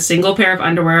Kathy with a single pair of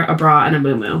underwear, a bra, and a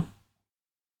muumuu.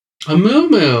 A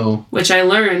muumuu. Which I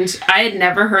learned, I had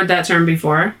never heard that term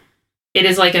before. It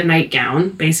is like a nightgown,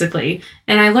 basically.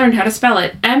 And I learned how to spell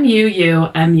it.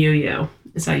 M-U-U-M-U-U.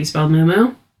 Is how you spell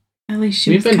muumuu. At least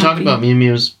she We've been talking about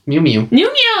muumuus.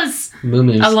 Muumuus.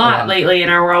 A lot lately in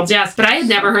our world, yes. But I had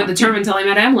never heard the term until I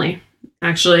met Emily.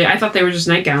 Actually, I thought they were just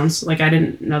nightgowns. Like, I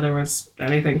didn't know there was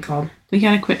anything called. We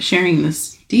gotta quit sharing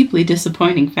this deeply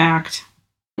disappointing fact.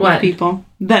 What? With people.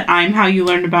 That I'm how you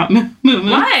learned about muumuu.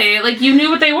 Why? Like, you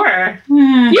knew what they were.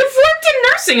 You've worked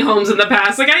in nursing homes in the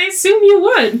past. Like, I assume you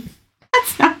would.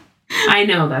 That's not... I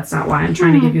know that's not why. I'm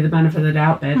trying to give you the benefit of the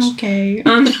doubt, bitch. Okay.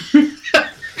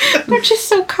 They're just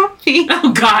so comfy.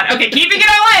 Oh, God. Okay, keeping it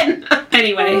all in.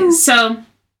 Anyway, so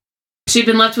she'd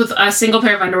been left with a single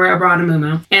pair of underwear, a bra, and a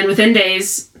muumuu. And within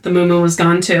days, the muumuu was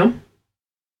gone, too.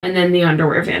 And then the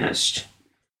underwear vanished.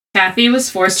 Kathy was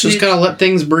forced to... Just gotta let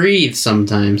things breathe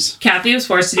sometimes. Kathy was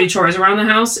forced to do chores around the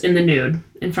house in the nude,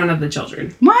 in front of the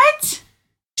children. What?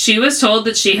 She was told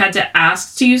that she had to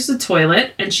ask to use the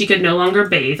toilet and she could no longer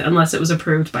bathe unless it was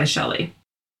approved by Shelly.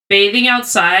 Bathing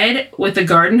outside with a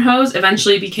garden hose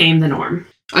eventually became the norm.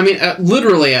 I mean,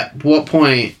 literally at what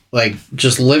point, like,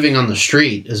 just living on the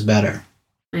street is better?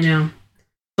 I know.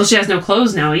 Well, she has no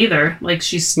clothes now either. Like,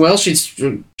 she's... Well, she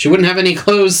wouldn't have any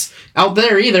clothes out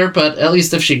there either, but at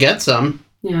least if she gets some,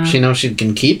 she knows she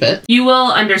can keep it. You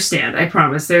will understand, I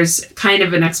promise. There's kind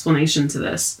of an explanation to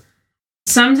this.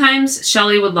 Sometimes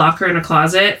Shelly would lock her in a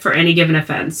closet for any given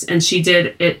offense, and she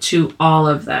did it to all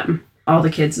of them, all the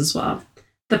kids as well.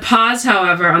 The pause,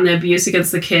 however, on the abuse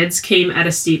against the kids came at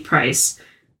a steep price.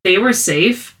 They were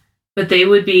safe, but they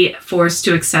would be forced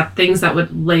to accept things that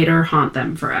would later haunt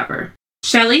them forever.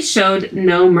 Shelly showed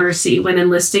no mercy when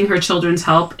enlisting her children's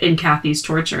help in Kathy's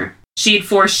torture. She'd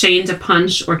force Shane to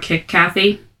punch or kick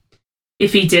Kathy.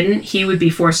 If he didn't, he would be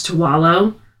forced to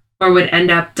wallow, or would end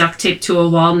up duct taped to a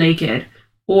wall naked,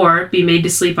 or be made to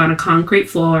sleep on a concrete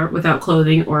floor without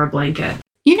clothing or a blanket.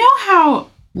 You know how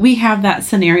we have that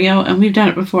scenario, and we've done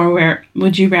it before, where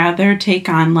would you rather take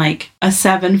on like a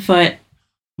 7-foot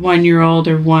 1-year-old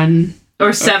or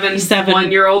seven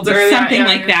 1-year-olds or something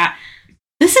like that?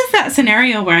 This is that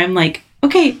scenario where I'm like,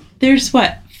 okay, there's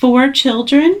 4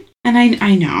 children, and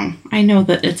I know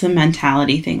that it's a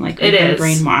mentality thing, like we've been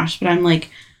brainwashed, but I'm like,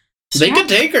 they could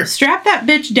take her. Strap that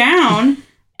bitch down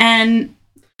and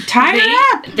tie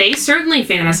her up. They certainly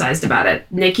fantasized about it.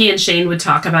 Nikki and Shane would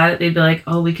talk about it. They'd be like,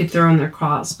 oh, we could throw in their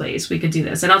crawl space. We could do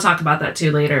this. And I'll talk about that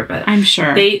too later. But I'm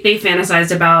sure. They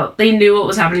fantasized about, they knew what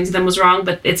was happening to them was wrong,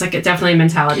 but it's like definitely a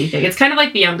mentality thing. It's kind of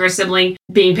like the younger sibling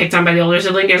being picked on by the older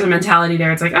sibling. There's a mentality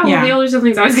there. It's like, oh, well, the older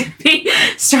sibling's always going to be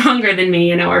stronger than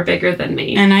me, or bigger than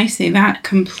me. And I say that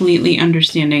completely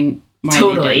understanding why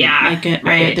they didn't like it.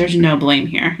 Right. There's no blame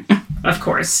here. Of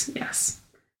course, yes.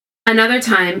 Another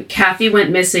time, Kathy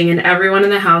went missing and everyone in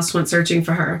the house went searching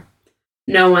for her.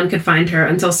 No one could find her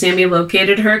until Sammy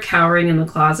located her cowering in the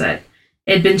closet.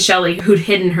 It had been Shelly who'd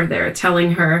hidden her there,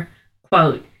 telling her,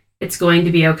 quote, "It's going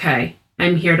to be okay.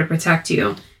 I'm here to protect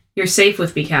you. You're safe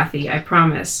with me, Kathy, I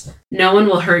promise. No one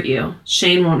will hurt you.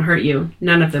 Shane won't hurt you.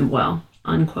 None of them will,"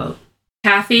 unquote.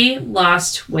 Kathy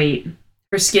lost weight.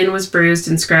 Her skin was bruised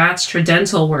and scratched. Her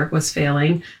dental work was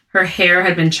failing. Her hair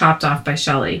had been chopped off by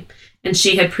Shelly. And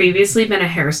she had previously been a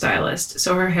hairstylist,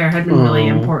 so her hair had been really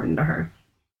important to her.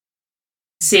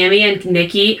 Sammy and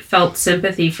Nikki felt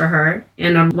sympathy for her,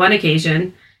 and on one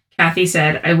occasion, Kathy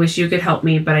said, "I wish you could help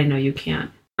me, but I know you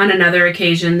can't." On another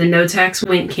occasion, the Knoteks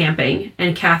went camping,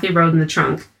 and Kathy rode in the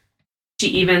trunk. She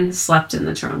even slept in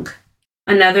the trunk.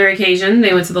 Another occasion,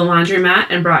 they went to the laundromat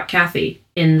and brought Kathy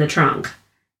in the trunk,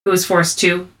 who was forced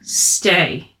to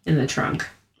stay in the trunk.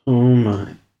 Oh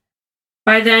my.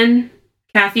 By then,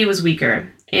 Kathy was weaker,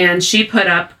 and she put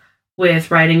up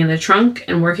with riding in the trunk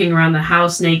and working around the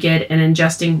house naked and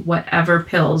ingesting whatever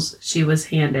pills she was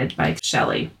handed by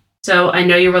Shelly. So I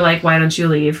know you were like, why don't you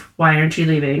leave? Why aren't you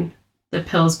leaving? The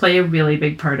pills play a really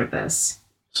big part of this.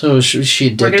 So is she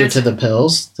addicted to the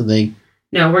pills?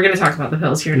 No, we're going to talk about the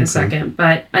pills here in a second.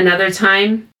 But another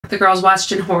time, the girls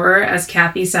watched in horror as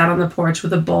Kathy sat on the porch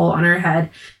with a bowl on her head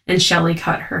and Shelly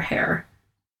cut her hair.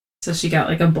 So she got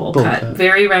like a bowl cut.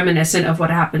 Very reminiscent of what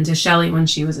happened to Shelly when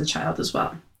she was a child as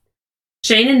well.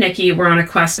 Shane and Nikki were on a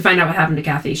quest to find out what happened to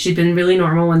Kathy. She'd been really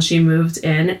normal when she moved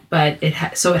in, but it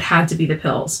had to be the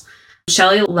pills.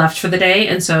 Shelly left for the day,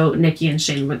 and so Nikki and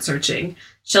Shane went searching.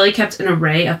 Shelly kept an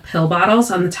array of pill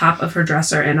bottles on the top of her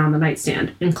dresser and on the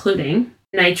nightstand, including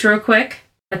Nitro Quick,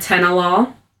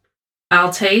 Atenolol,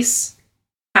 Altace,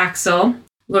 Paxil,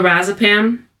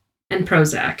 Lorazepam, and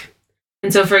Prozac.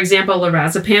 And so, for example,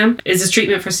 lorazepam is a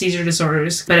treatment for seizure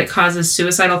disorders, but it causes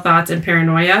suicidal thoughts and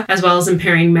paranoia, as well as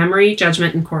impairing memory,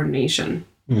 judgment, and coordination.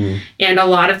 And a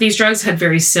lot of these drugs had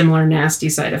very similar nasty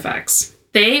side effects.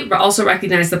 They also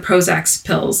recognized the Prozac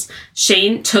pills.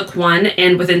 Shane took one,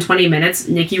 and within 20 minutes,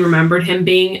 Nikki remembered him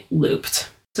being looped.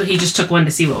 So he just took one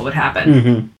to see what would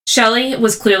happen. Shelly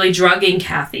was clearly drugging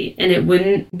Kathy, and it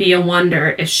wouldn't be a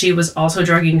wonder if she was also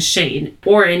drugging Shane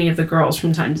or any of the girls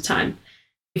from time to time.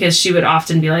 Because she would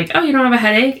often be like, "Oh, you don't have a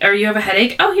headache? Or you have a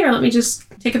headache? Oh, here, let me just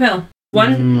take a pill."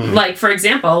 For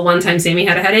example, one time Sammy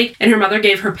had a headache and her mother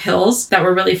gave her pills that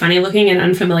were really funny looking and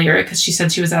unfamiliar because she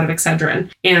said she was out of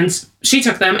Excedrin. And she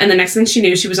took them, and the next thing she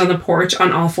knew, she was on the porch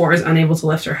on all fours, unable to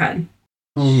lift her head.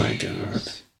 Oh my God.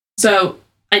 So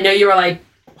I know you were like,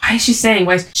 why is she saying?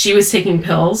 Why? She was taking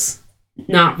pills,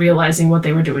 not realizing what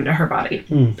they were doing to her body.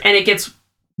 And it gets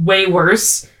way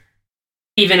worse.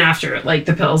 Even after,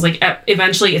 the pills,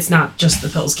 eventually it's not just the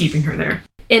pills keeping her there.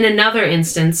 In another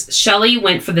instance, Shelly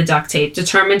went for the duct tape,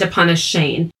 determined to punish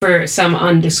Shane for some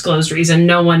undisclosed reason.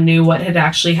 No one knew what had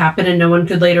actually happened, and no one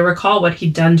could later recall what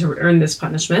he'd done to earn this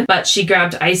punishment. But she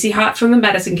grabbed Icy Hot from the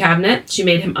medicine cabinet. She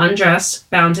made him undress,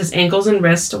 bound his ankles and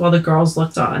wrists while the girls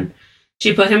looked on.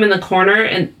 She put him in the corner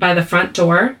and by the front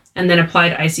door, and then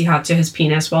applied Icy Hot to his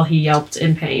penis while he yelped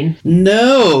in pain.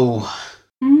 No.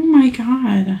 Oh my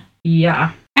god.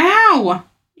 Yeah. Ow!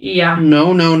 Yeah.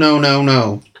 No.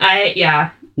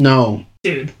 Yeah. No.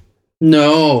 Dude.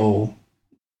 No.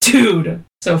 Dude.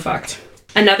 So fucked.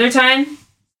 Another time,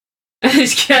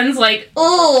 Ken's like,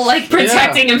 oh, like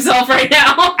protecting himself right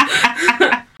now.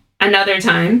 Another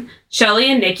time,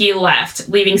 Shelly and Nikki left,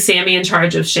 leaving Sammy in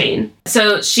charge of Shane.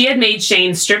 So she had made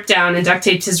Shane strip down and duct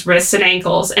taped his wrists and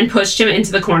ankles and pushed him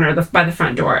into the corner by the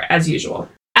front door, as usual.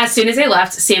 As soon as they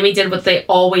left, Sammy did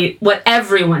what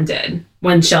everyone did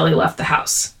when Shelly left the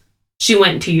house. She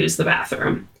went to use the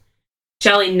bathroom.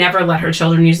 Shelly never let her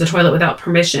children use the toilet without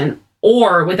permission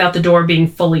or without the door being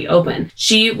fully open.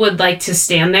 She would like to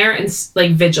stand there and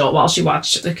like vigil while she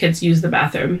watched the kids use the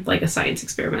bathroom like a science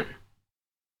experiment.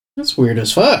 That's weird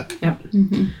as fuck. Yep.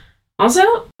 Mm-hmm. Also,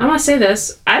 I want to say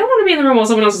this. I don't want to be in the room while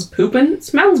someone else is pooping. It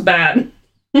smells bad.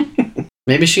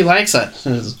 Maybe she likes it.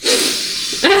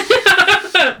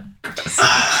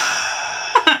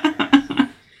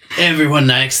 Everyone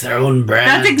likes their own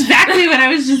brand. That's exactly what I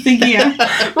was just thinking of.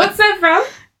 What's that from?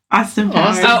 Austin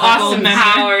Powers. Oh, Austin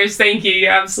Powers. Thank you.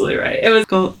 You're absolutely right. It was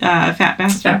Fat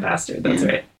Bastard. Fat Bastard. That's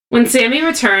right. When Sammy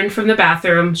returned from the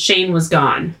bathroom, Shane was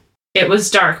gone. It was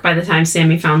dark by the time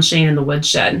Sammy found Shane in the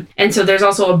woodshed. And so there's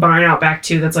also a barn out back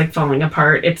too that's like falling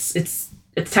apart. It's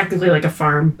technically like a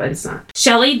farm, but it's not.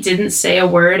 Shelly didn't say a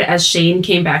word as Shane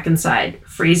came back inside,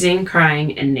 freezing,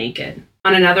 crying, and naked.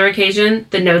 On another occasion,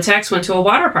 the Knoteks went to a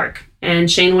water park,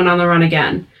 and Shane went on the run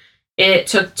again. It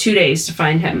took 2 days to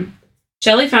find him.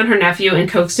 Shelly found her nephew and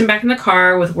coaxed him back in the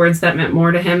car with words that meant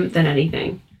more to him than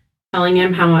anything, telling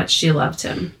him how much she loved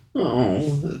him.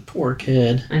 Oh, the poor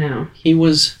kid. I know. He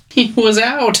was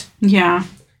out. Yeah.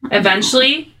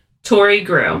 Eventually, Tori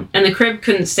grew, and the crib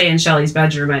couldn't stay in Shelly's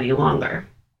bedroom any longer.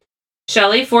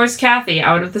 Shelly forced Kathy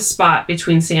out of the spot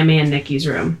between Sammy and Nikki's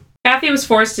room. Kathy was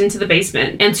forced into the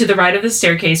basement, and to the right of the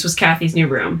staircase was Kathy's new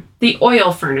room, the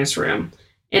oil furnace room.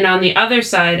 And on the other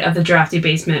side of the drafty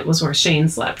basement was where Shane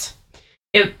slept.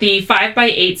 The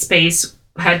 5x8 space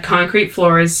had concrete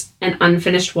floors and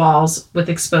unfinished walls with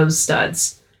exposed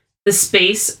studs. The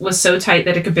space was so tight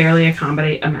that it could barely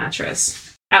accommodate a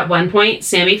mattress. At one point,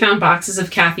 Sammy found boxes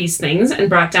of Kathy's things and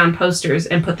brought down posters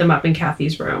and put them up in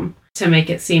Kathy's room to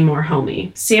make it seem more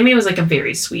homey. Sammy was like a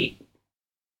very sweet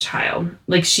child.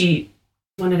 Like she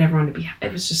wanted everyone to be happy.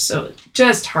 It was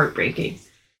just heartbreaking.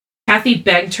 Kathy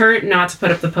begged her not to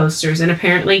put up the posters, and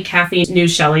apparently Kathy knew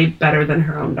Shelly better than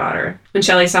her own daughter. When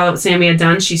Shelly saw what Sammy had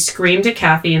done, she screamed at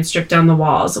Kathy and stripped down the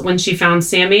walls. When she found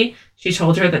Sammy, she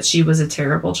told her that she was a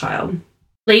terrible child.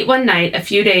 Late one night, a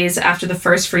few days after the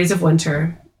first freeze of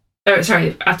the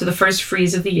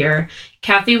year,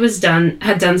 Kathy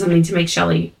had done something to make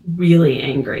Shelly really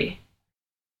angry.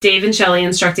 Dave and Shelly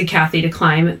instructed Kathy to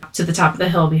climb to the top of the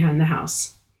hill behind the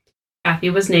house.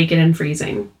 Kathy was naked and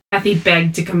freezing. Kathy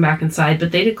begged to come back inside,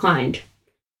 but they declined.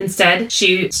 Instead,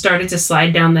 she started to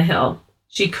slide down the hill.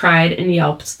 She cried and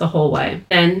yelped the whole way.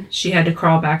 Then she had to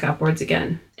crawl back upwards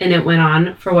again, and it went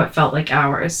on for what felt like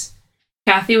hours.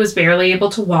 Kathy was barely able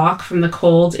to walk from the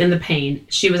cold and the pain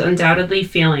she was undoubtedly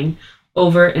feeling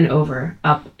over and over,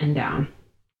 up and down.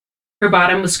 Her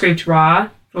bottom was scraped raw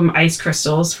from ice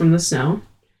crystals from the snow,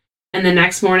 and the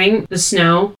next morning, the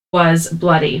snow was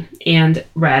bloody and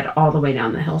red all the way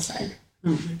down the hillside.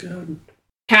 Oh my God.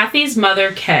 Kathy's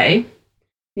mother, Kay,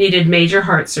 needed major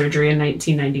heart surgery in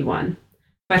 1991,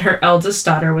 but her eldest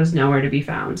daughter was nowhere to be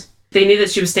found. They knew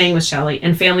that she was staying with Shelly,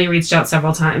 and family reached out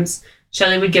several times.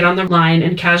 Shelly would get on the line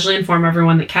and casually inform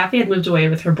everyone that Kathy had moved away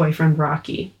with her boyfriend,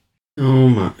 Rocky. Oh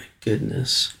my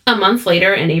goodness. A month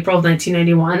later, in April of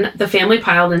 1991, the family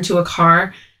piled into a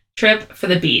car trip for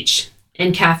the beach,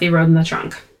 and Kathy rode in the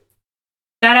trunk.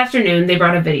 That afternoon, they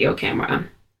brought a video camera.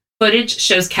 Footage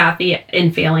shows Kathy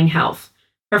in failing health.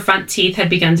 Her front teeth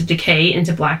had begun to decay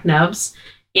into black nubs,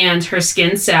 and her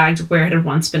skin sagged where it had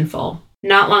once been full.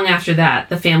 Not long after that,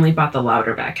 the family bought the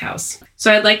Louderback house.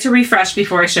 So I'd like to refresh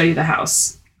before I show you the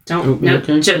house. No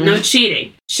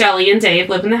cheating. Shelly and Dave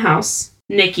live in the house.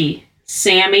 Nikki,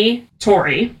 Sammy,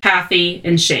 Tori, Kathy,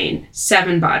 and Shane.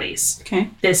 7 bodies. Okay.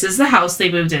 This is the house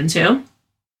they moved into.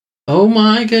 Oh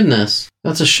my goodness.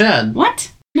 That's a shed.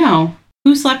 What? No.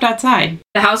 Who slept outside?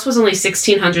 The house was only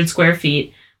 1,600 square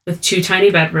feet with 2 tiny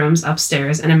bedrooms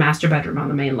upstairs and a master bedroom on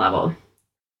the main level.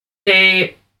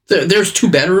 There's 2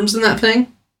 bedrooms in that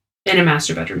thing? And a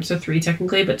master bedroom, so 3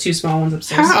 technically, but 2 small ones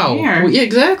upstairs. How? Well, yeah,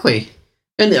 exactly.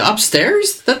 And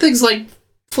upstairs? That thing's like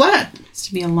flat. It has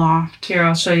to be a loft. Here,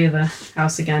 I'll show you the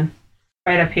house again.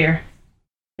 Right up here.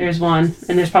 There's one,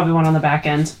 and there's probably one on the back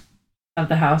end of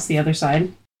the house, the other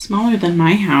side. Smaller than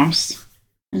my house.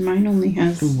 And mine only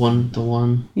has... The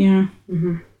one. Yeah.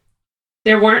 Mm-hmm.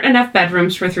 There weren't enough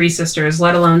bedrooms for 3 sisters,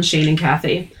 let alone Shane and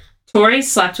Kathy. Tori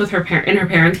slept with her in her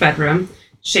parents' bedroom.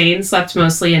 Shane slept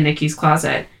mostly in Nikki's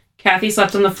closet. Kathy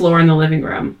slept on the floor in the living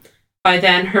room. By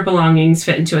then, her belongings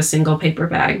fit into a single paper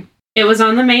bag. It was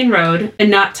on the main road and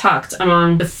not tucked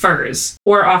among the firs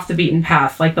or off the beaten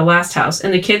path like the last house,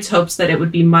 and the kids hoped that it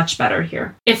would be much better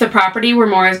here. If the property were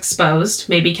more exposed,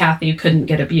 maybe Kathy couldn't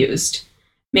get abused.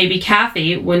 Maybe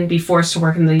Kathy wouldn't be forced to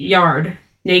work in the yard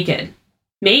naked.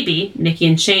 Maybe Nikki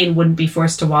and Shane wouldn't be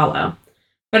forced to wallow.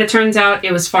 But it turns out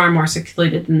it was far more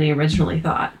secluded than they originally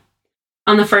thought.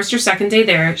 On the first or second day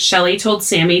there, Shelly told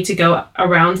Sammy to go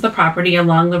around the property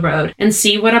along the road and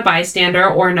see what a bystander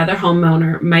or another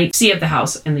homeowner might see of the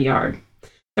house and the yard.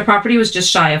 The property was just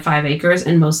shy of 5 acres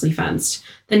and mostly fenced.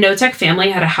 The Knotek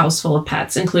family had a house full of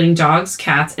pets, including dogs,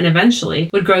 cats, and eventually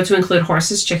would grow to include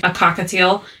horses, chickens, a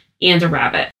cockatiel, and a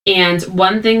rabbit. And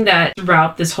one thing that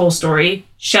throughout this whole story,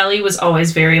 Shelly was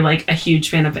always very a huge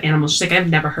fan of animals. She's like, I've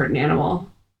never hurt an animal.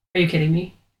 Are you kidding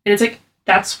me? And it's like,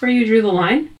 that's where you drew the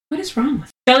line? What is wrong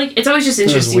with Shelly? It's always just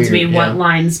interesting to me what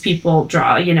lines people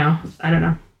draw, I don't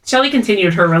know. Shelly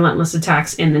continued her relentless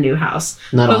attacks in the new house.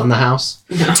 Not on the house?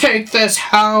 No. Take this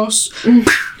house!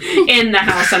 In the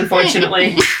house,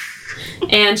 unfortunately.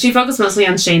 And she focused mostly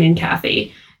on Shane and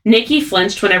Kathy. Nikki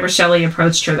flinched whenever Shelly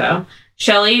approached her, though.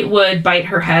 Shelly would bite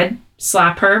her head,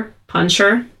 slap her, punch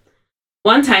her.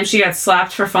 One time she got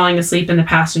slapped for falling asleep in the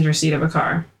passenger seat of a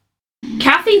car.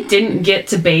 Kathy didn't get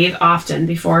to bathe often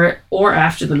before or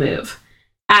after the move.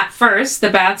 At first, the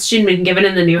baths she'd been given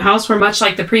in the new house were much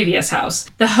like the previous house.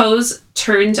 The hose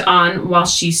turned on while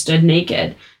she stood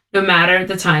naked, no matter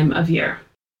the time of year.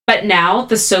 But now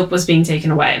the soap was being taken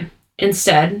away.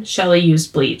 Instead, Shelly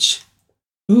used bleach.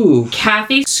 Ooh.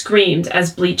 Kathy screamed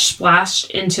as bleach splashed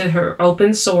into her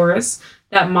open sores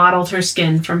that mottled her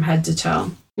skin from head to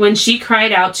toe. When she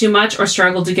cried out too much or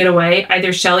struggled to get away,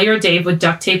 either Shelly or Dave would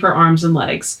duct tape her arms and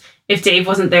legs. If Dave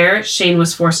wasn't there, Shane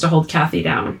was forced to hold Kathy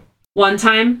down. One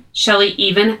time, Shelly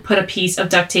even put a piece of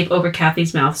duct tape over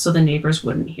Kathy's mouth so the neighbors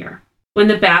wouldn't hear. When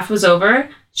the bath was over,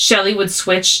 Shelly would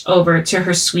switch over to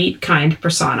her sweet, kind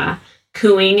persona,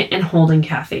 cooing and holding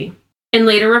Kathy. In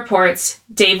later reports,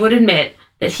 Dave would admit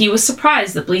that he was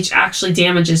surprised that bleach actually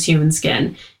damages human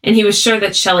skin, and he was sure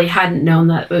that Shelly hadn't known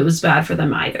that it was bad for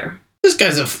them either. This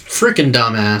guy's a freaking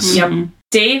dumbass. Yep.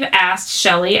 Dave asked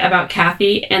Shelly about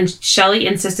Kathy, and Shelly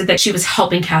insisted that she was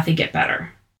helping Kathy get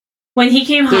better. When he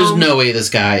came home... There's no way this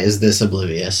guy is this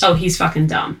oblivious. Oh, he's fucking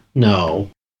dumb.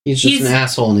 No. He's just an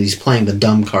asshole, and he's playing the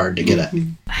dumb card to get it.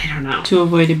 I don't know. To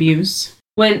avoid abuse.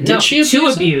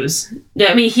 To abuse.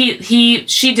 I mean,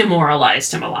 she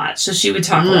demoralized him a lot, so she would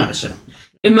talk a lot of shit.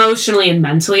 Emotionally and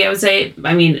mentally, I would say.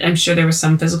 I mean, I'm sure there was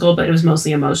some physical, but it was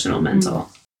mostly emotional,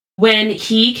 mental. When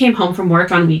he came home from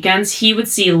work on weekends, he would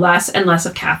see less and less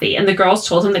of Kathy, and the girls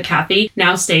told him that Kathy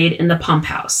now stayed in the pump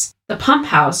house. The pump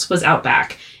house was out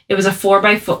back. It was a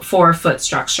 4 foot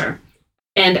structure.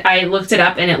 And I looked it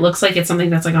up, and it looks like it's something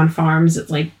that's on farms.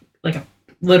 It's like a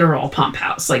literal pump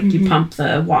house. You pump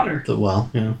the water. The well,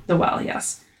 yeah. The well,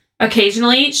 yes.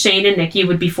 Occasionally, Shane and Nikki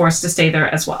would be forced to stay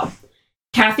there as well.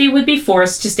 Kathy would be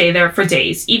forced to stay there for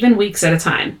days, even weeks at a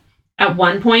time. At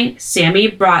one point, Sammy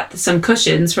brought some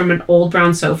cushions from an old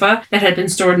brown sofa that had been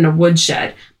stored in a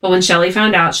woodshed, but when Shelly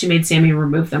found out, she made Sammy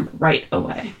remove them right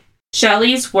away.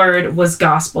 Shelly's word was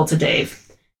gospel to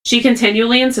Dave. She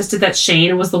continually insisted that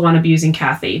Shane was the one abusing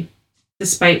Kathy,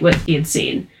 despite what he had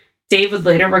seen. Dave would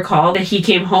later recall that he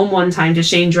came home one time to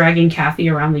Shane dragging Kathy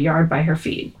around the yard by her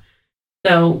feet.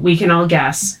 Though we can all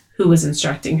guess who was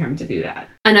instructing him to do that.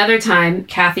 Another time,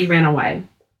 Kathy ran away.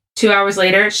 2 hours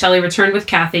later, Shelly returned with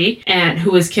Kathy,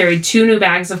 who was carried 2 new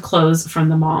bags of clothes from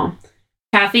the mall.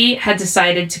 Kathy had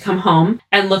decided to come home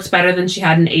and looked better than she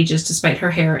had in ages despite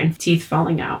her hair and teeth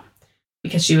falling out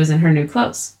because she was in her new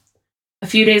clothes. A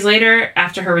few days later,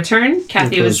 after her return,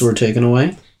 Kathy were taken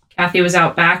away. Kathy was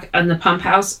out back in the pump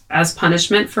house as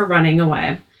punishment for running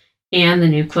away, and the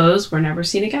new clothes were never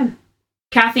seen again.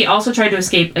 Kathy also tried to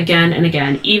escape again and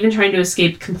again, even trying to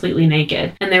escape completely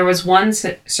naked. And there was one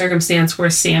circumstance where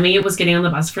Sammy was getting on the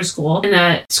bus for school, and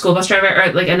the school bus driver, or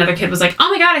another kid, was like,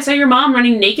 "Oh my god, I saw your mom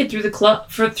running naked through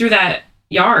through that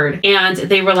yard." And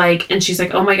they were like, and she's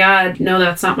like, "Oh my god, no,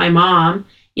 that's not my mom."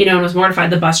 and was mortified.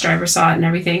 The bus driver saw it and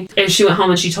everything. And she went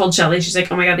home and she told Shelly, she's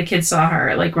like, oh my God, the kids saw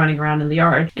her like running around in the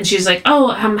yard. And she's like,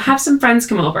 oh, have some friends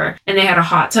come over. And they had a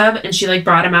hot tub and she like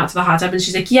brought him out to the hot tub and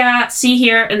she's like, yeah, see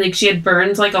here. And like she had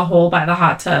burned like a hole by the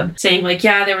hot tub saying like,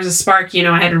 yeah, there was a spark,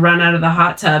 I had to run out of the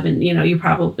hot tub and, you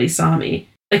probably saw me.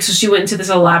 Like, so she went into this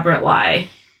elaborate lie.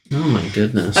 Oh my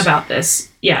goodness. About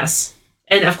this. Yes.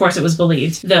 And of course it was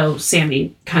believed, though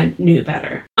Sammy kind of knew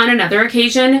better. On another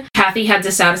occasion, Kathy had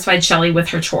dissatisfied Shelly with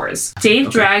her chores. Dave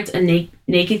dragged a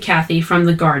naked Kathy from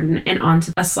the garden and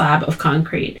onto a slab of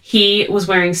concrete. He was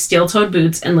wearing steel-toed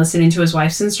boots and listening to his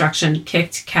wife's instruction,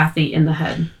 kicked Kathy in the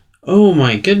head. Oh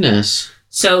my goodness.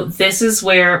 So this is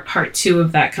where part 2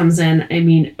 of that comes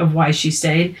in. Of why she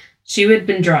stayed. She had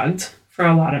been drugged for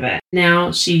a lot of it.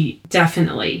 Now she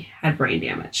definitely had brain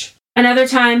damage. Another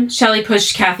time, Shelly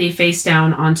pushed Kathy face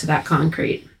down onto that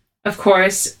concrete. Of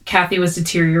course, Kathy was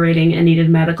deteriorating and needed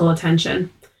medical attention.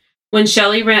 When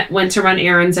Shelly went to run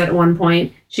errands at one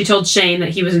point, she told Shane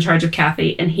that he was in charge of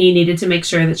Kathy and he needed to make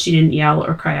sure that she didn't yell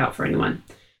or cry out for anyone.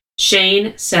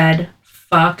 Shane said,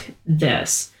 fuck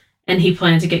this, and he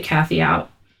planned to get Kathy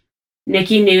out.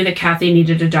 Nikki knew that Kathy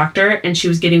needed a doctor and she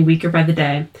was getting weaker by the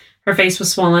day. Her face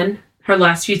was swollen, her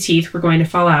last few teeth were going to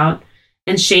fall out,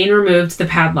 and Shane removed the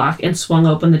padlock and swung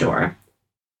open the door.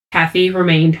 Kathy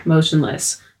remained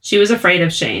motionless. She was afraid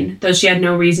of Shane, though she had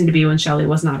no reason to be when Shelly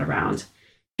was not around.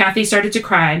 Kathy started to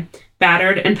cry,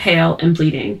 battered and pale and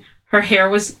bleeding. Her hair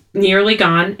was nearly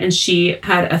gone, and she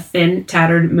had a thin,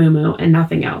 tattered muumuu and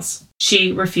nothing else.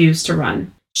 She refused to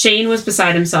run. Shane was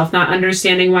beside himself, not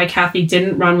understanding why Kathy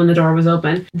didn't run when the door was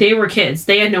open. They were kids.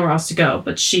 They had nowhere else to go,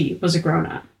 but she was a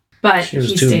grown-up. But she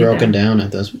was too broken down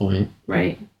at this point.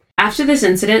 Right. After this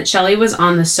incident, Shelly was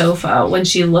on the sofa when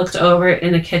she looked over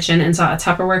in the kitchen and saw a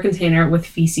Tupperware container with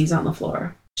feces on the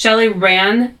floor. Shelly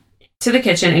ran to the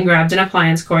kitchen and grabbed an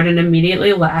appliance cord and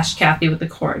immediately lashed Kathy with the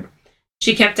cord.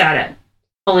 She kept at it,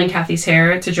 pulling Kathy's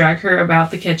hair to drag her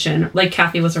about the kitchen like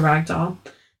Kathy was a rag doll.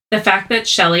 The fact that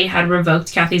Shelly had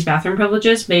revoked Kathy's bathroom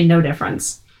privileges made no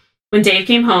difference. When Dave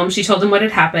came home, she told him what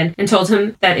had happened and told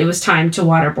him that it was time to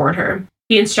waterboard her.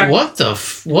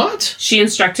 What? She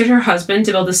instructed her husband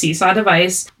to build a seesaw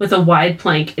device with a wide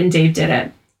plank, and Dave did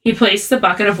it. He placed the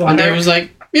bucket of water... And Dave was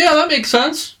like, yeah, that makes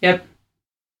sense. Yep.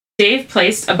 Dave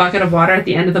placed a bucket of water at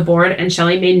the end of the board, and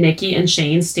Shelly made Nikki and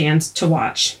Shane stand to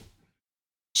watch.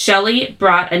 Shelly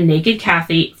brought a naked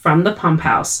Kathy from the pump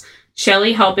house,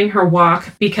 Shelly helping her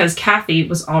walk because Kathy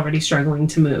was already struggling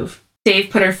to move. Dave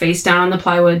put her face down on the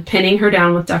plywood, pinning her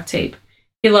down with duct tape.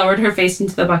 He lowered her face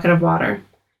into the bucket of water.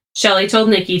 Shelly told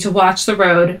Nikki to watch the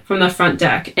road from the front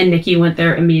deck, and Nikki went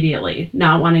there immediately,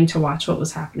 not wanting to watch what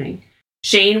was happening.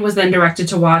 Shane was then directed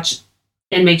to watch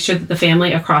and make sure that the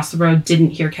family across the road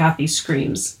didn't hear Kathy's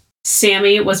screams.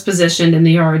 Sammy was positioned in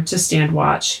the yard to stand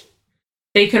watch.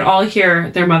 They could all hear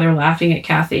their mother laughing at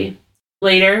Kathy.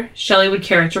 Later, Shelly would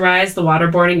characterize the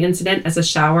waterboarding incident as a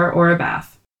shower or a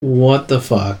bath. What the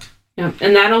fuck? Yeah,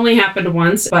 and that only happened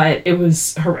once, but it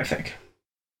was horrific.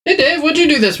 Hey Dave, what'd you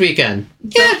do this weekend?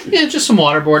 Yeah, just some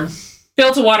waterboard.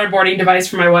 Built a waterboarding device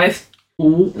for my wife.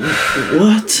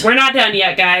 What? We're not done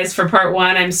yet, guys, for part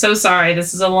 1. I'm so sorry.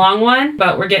 This is a long one,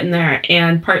 but we're getting there.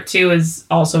 And part 2 is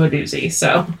also a doozy.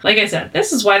 So, like I said,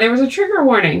 this is why there was a trigger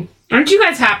warning. Aren't you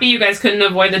guys happy you guys couldn't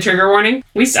avoid the trigger warning?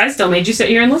 I still made you sit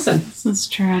here and listen. This is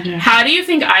tragic. How do you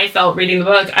think I felt reading the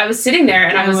book? I was sitting there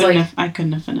and I was like... I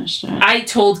couldn't have finished it. I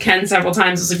told Ken several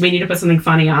times, I was like, we need to put something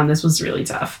funny on. This was really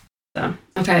tough. So,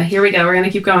 okay, here we go. We're going to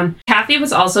keep going. Kathy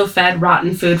was also fed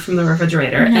rotten food from the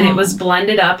refrigerator, and it was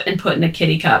blended up and put in a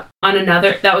kitty cup.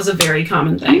 That was a very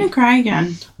common thing. I'm going to cry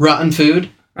again. Rotten food?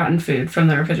 Rotten food from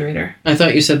the refrigerator. I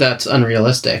thought you said that's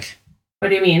unrealistic. What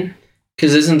do you mean?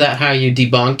 Because isn't that how you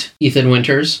debunked Ethan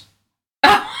Winters?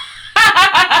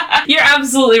 You're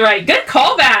absolutely right. Good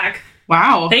callback.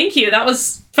 Wow. Thank you. That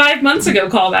was 5 months ago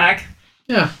callback.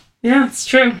 Yeah. Yeah, it's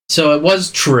true. So it was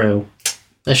true.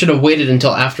 I should have waited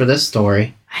until after this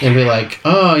story and be like,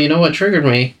 oh, you know what triggered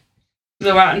me?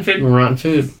 The rotten food. Rotten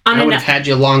food. I would have had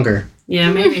you longer.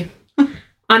 Yeah, maybe.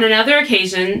 On another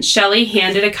occasion, Shelly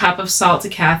handed a cup of salt to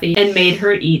Kathy and made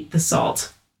her eat the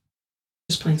salt.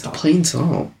 Just plain salt. Plain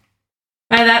salt.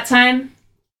 By that time,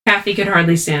 Kathy could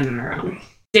hardly stand on her own.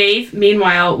 Dave,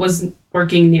 meanwhile, was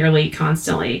working nearly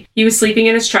constantly. He was sleeping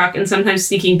in his truck and sometimes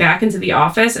sneaking back into the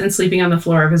office and sleeping on the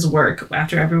floor of his work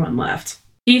after everyone left.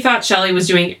 He thought Shelly was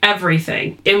doing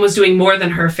everything and was doing more than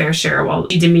her fair share while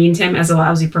she demeaned him as a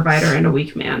lousy provider and a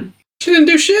weak man. She didn't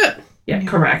do shit. Yeah,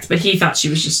 correct. But he thought she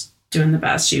was just doing the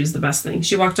best. She was the best thing.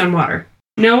 She walked on water.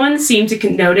 No one seemed to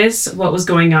notice what was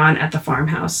going on at the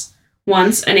farmhouse.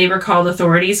 Once, a neighbor called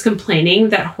authorities complaining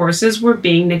that horses were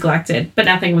being neglected, but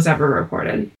nothing was ever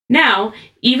reported. Now,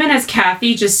 even as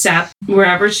Kathy just sat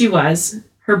wherever she was,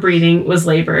 her breathing was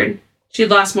labored. She'd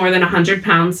lost more than 100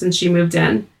 pounds since she moved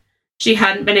in. She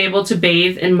hadn't been able to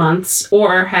bathe in months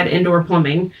or had indoor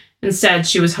plumbing. Instead,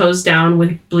 she was hosed down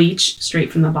with bleach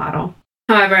straight from the bottle.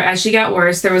 However, as she got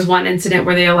worse, there was one incident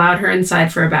where they allowed her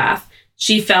inside for a bath.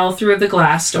 She fell through the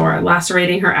glass door,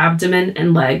 lacerating her abdomen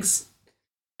and legs.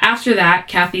 After that,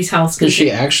 Kathy's health... Did she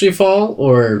actually fall,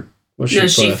 or was she... No,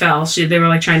 she fell. They were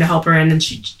like trying to help her in, and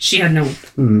she had no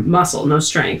muscle, no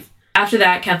strength. After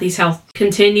that, Kathy's health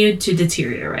continued to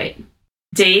deteriorate.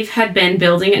 Dave had been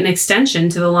building an extension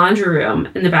to the laundry room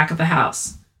in the back of the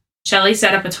house. Shelly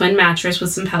set up a twin mattress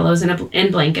with some pillows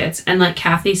and blankets and let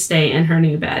Kathy stay in her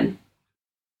new bed.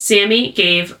 Sammy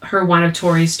gave her one of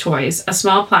Tori's toys, a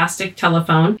small plastic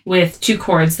telephone with 2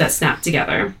 cords that snapped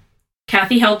together.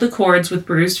 Kathy held the cords with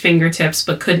bruised fingertips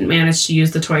but couldn't manage to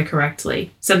use the toy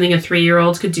correctly, something a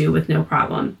 3-year-old could do with no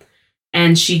problem.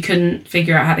 And she couldn't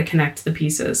figure out how to connect the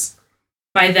pieces.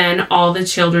 By then, all the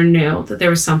children knew that there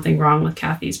was something wrong with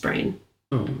Kathy's brain.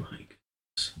 Oh my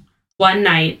goodness. One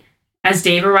night, as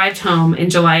Dave arrived home in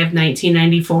July of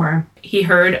 1994, he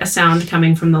heard a sound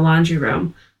coming from the laundry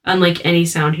room, unlike any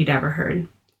sound he'd ever heard.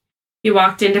 He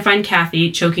walked in to find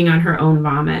Kathy choking on her own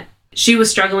vomit. She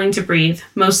was struggling to breathe,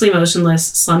 mostly motionless,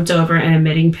 slumped over and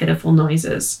emitting pitiful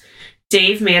noises.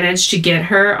 Dave managed to get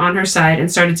her on her side and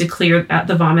started to clear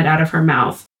the vomit out of her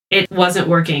mouth. It wasn't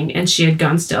working, and she had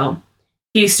gone still.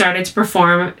 He started to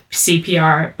perform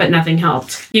CPR, but nothing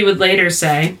helped. He would later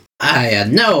say, I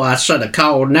know I should have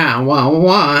called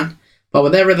 911, but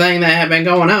with everything that had been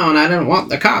going on, I didn't want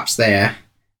the cops there.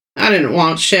 I didn't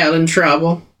want Shell in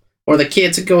trouble, or the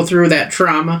kids to go through that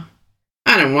trauma.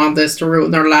 I didn't want this to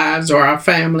ruin their lives or our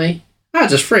family. I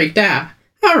just freaked out.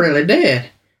 I really did.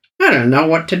 I didn't know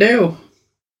what to do.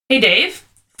 Hey, Dave,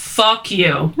 fuck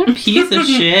you. What a piece of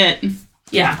shit.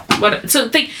 Yeah. So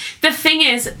the thing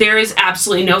is, there is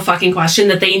absolutely no fucking question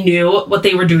that they knew what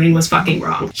they were doing was fucking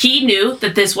wrong. He knew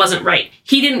that this wasn't right.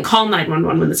 He didn't call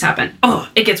 911 when this happened. Oh,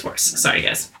 it gets worse. Sorry,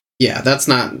 guys. Yeah, that's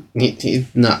not... He's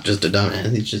not just a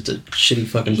dumbass. He's just a shitty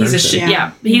fucking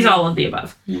person. He's all of the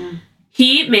above. Yeah.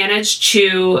 He managed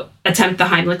to attempt the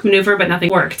Heimlich maneuver, but nothing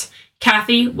worked.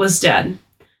 Kathy was dead.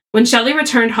 When Shelly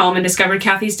returned home and discovered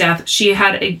Kathy's death, she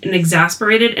had an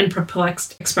exasperated and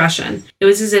perplexed expression. It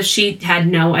was as if she had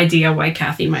no idea why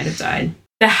Kathy might have died.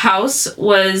 The house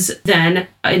was then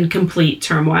in complete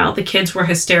turmoil. The kids were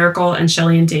hysterical, and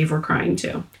Shelly and Dave were crying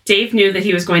too. Dave knew that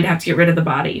he was going to have to get rid of the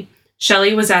body.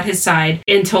 Shelly was at his side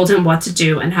and told him what to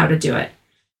do and how to do it.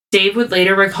 Dave would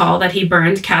later recall that he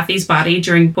burned Kathy's body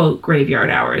during, quote, graveyard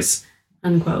hours,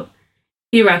 unquote.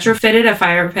 He retrofitted a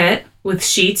fire pit with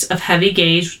sheets of heavy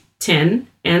gauge tin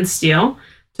and steel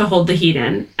to hold the heat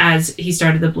in as he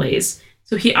started the blaze.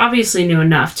 So he obviously knew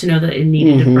enough to know that it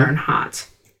needed to burn hot.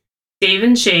 Dave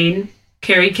and Shane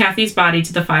carried Kathy's body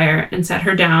to the fire and set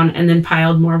her down and then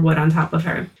piled more wood on top of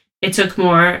her. It took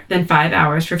more than 5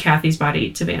 hours for Kathy's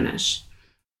body to vanish.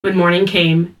 When morning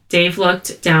came, Dave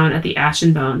looked down at the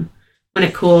ashen bone. When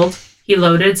it cooled, he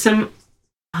loaded some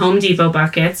Home Depot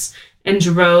buckets and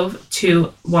drove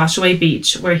to Washaway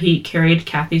Beach, where he carried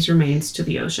Kathy's remains to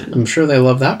the ocean. I'm sure they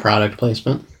love that product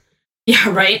placement. Yeah,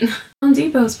 right? Home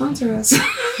Depot, sponsor us.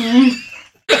 That's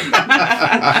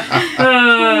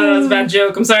a bad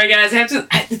joke. I'm sorry, guys.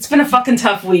 It's been a fucking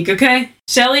tough week, okay?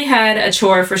 Shelly had a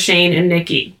chore for Shane and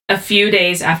Nikki a few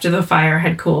days after the fire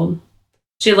had cooled.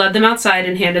 She led them outside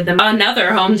and handed them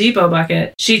another Home Depot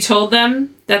bucket. She told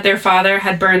them that their father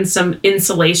had burned some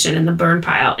insulation in the burn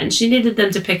pile, and she needed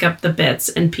them to pick up the bits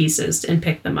and pieces and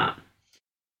pick them up.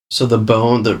 So the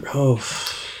bone,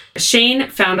 Shane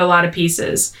found a lot of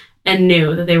pieces and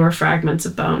knew that they were fragments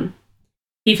of bone.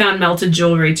 He found melted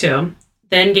jewelry too,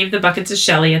 then gave the bucket to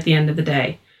Shelly at the end of the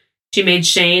day. She made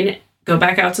Shane go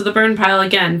back out to the burn pile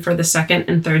again for the second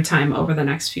and third time over the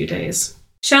next few days.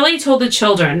 Shelly told the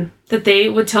children that they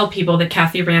would tell people that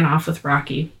Kathy ran off with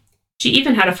Rocky. She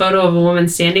even had a photo of a woman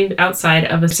standing outside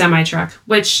of a semi-truck,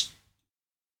 which,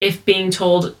 if being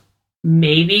told,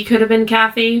 maybe could have been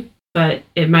Kathy, but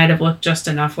it might have looked just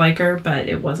enough like her, but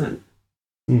it wasn't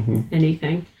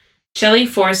anything. Shelly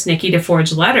forced Nikki to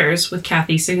forge letters with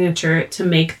Kathy's signature to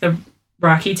make the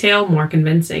Rocky tale more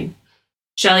convincing.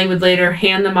 Shelly would later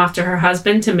hand them off to her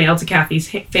husband to mail to Kathy's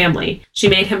family. She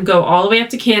made him go all the way up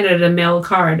to Canada to mail a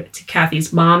card to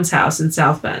Kathy's mom's house in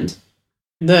South Bend.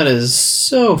 That is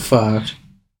so fucked.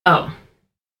 Oh,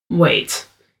 wait.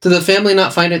 Did the family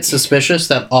not find it suspicious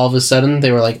that all of a sudden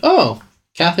they were like, oh,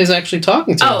 Kathy's actually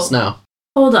talking to us now?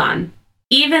 Hold on.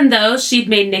 Even though she'd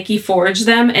made Nikki forge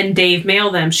them and Dave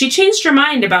mail them, she changed her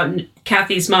mind about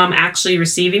Kathy's mom actually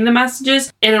receiving the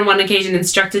messages, and on one occasion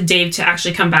instructed Dave to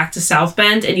actually come back to South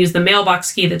Bend and use the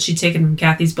mailbox key that she'd taken from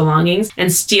Kathy's belongings and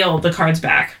steal the cards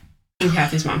back from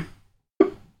Kathy's mom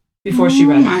before she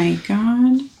read them. Oh my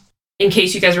God. In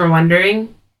case you guys were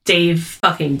wondering, Dave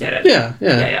fucking did it.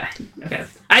 Yeah. Okay.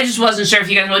 I just wasn't sure if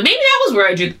you guys were like, maybe that was where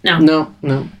I drew. No.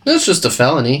 That's just a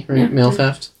felony, right? Yeah. Mail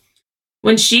theft.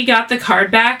 When she got the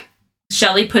card back,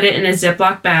 Shelly put it in a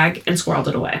Ziploc bag and squirreled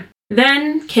it away.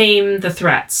 Then came the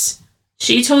threats.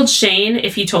 She told Shane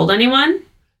if he told anyone,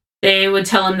 they would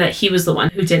tell him that he was the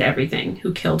one who did everything,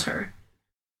 who killed her.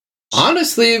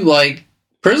 Honestly, like,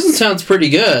 prison sounds pretty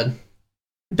good.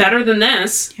 Better than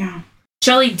this. Yeah.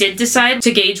 Shelly did decide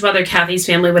to gauge whether Kathy's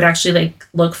family would actually,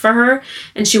 look for her,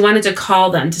 and she wanted to call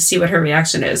them to see what her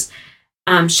reaction is.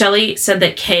 Shelly said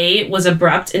that Kay was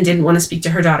abrupt and didn't want to speak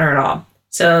to her daughter at all.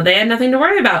 So they had nothing to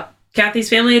worry about. Kathy's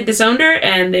family had disowned her,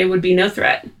 and they would be no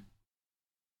threat.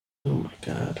 Oh my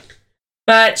God.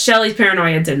 But Shelly's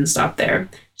paranoia didn't stop there.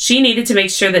 She needed to make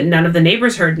sure that none of the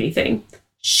neighbors heard anything.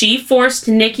 She forced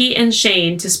Nikki and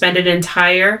Shane to spend an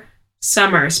entire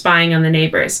summer spying on the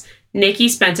neighbors. Nikki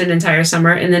spent an entire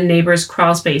summer in the neighbor's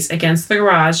crawl space against the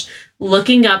garage,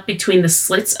 looking up between the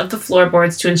slits of the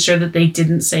floorboards to ensure that they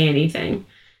didn't say anything.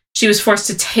 She was forced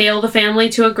to tail the family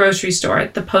to a grocery store,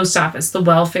 the post office, the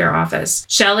welfare office.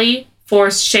 Shelly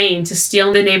forced Shane to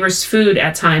steal the neighbor's food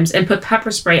at times and put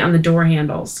pepper spray on the door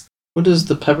handles. What does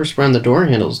the pepper spray on the door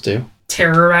handles do?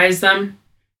 Terrorize them.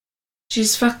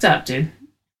 She's fucked up, dude.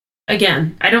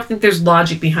 Again, I don't think there's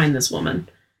logic behind this woman.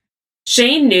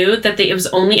 Shane knew that it was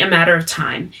only a matter of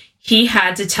time. He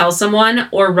had to tell someone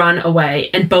or run away,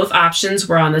 and both options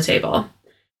were on the table.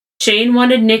 Shane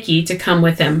wanted Nikki to come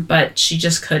with him, but she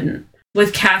just couldn't.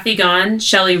 With Kathy gone,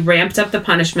 Shelly ramped up the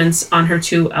punishments on her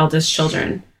two eldest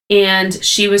children. And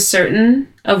she was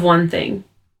certain of one thing.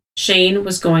 Shane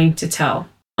was going to tell.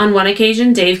 On one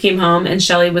occasion, Dave came home and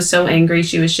Shelly was so angry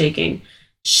she was shaking.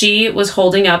 She was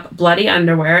holding up bloody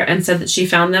underwear and said that she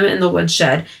found them in the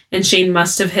woodshed and Shane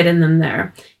must have hidden them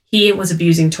there. He was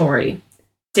abusing Tori.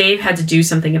 Dave had to do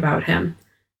something about him.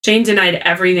 Shane denied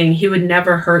everything. He would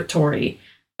never hurt Tori.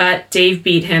 But Dave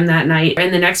beat him that night,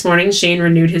 and the next morning, Shane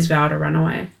renewed his vow to run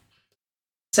away.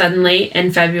 Suddenly,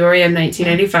 in February of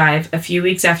 1995, a few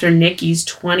weeks after Nikki's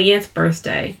 20th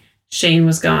birthday, Shane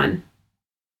was gone.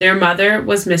 Their mother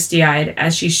was misty-eyed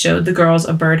as she showed the girls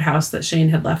a birdhouse that Shane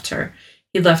had left her.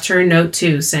 He left her a note,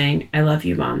 too, saying, "I love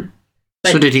you, Mom."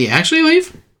 So did he actually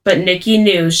leave? But Nikki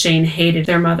knew Shane hated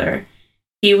their mother.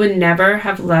 He would never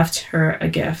have left her a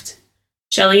gift.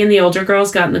 Shelly and the older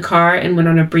girls got in the car and went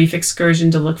on a brief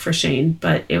excursion to look for Shane,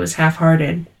 but it was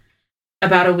half-hearted.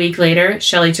 About a week later,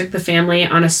 Shelly took the family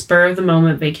on a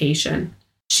spur-of-the-moment vacation.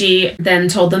 She then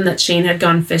told them that Shane had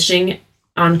gone fishing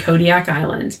on Kodiak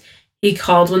Island. He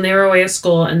called when they were away at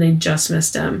school, and they just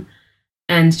missed him.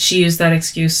 And she used that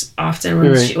excuse often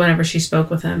whenever she spoke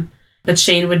with him. But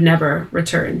Shane would never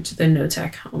return to the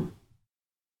Knotek home.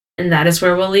 And that is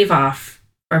where we'll leave off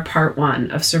for part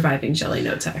 1 of Surviving Shelly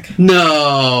Knotek.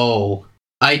 No!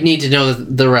 I need to know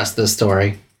the rest of the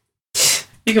story.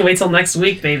 You can wait till next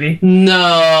week, baby.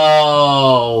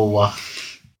 No!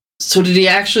 So did he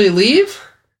actually leave?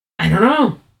 I don't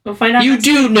know. We'll find out. You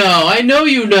do know. I know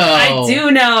you know. I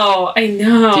do know. I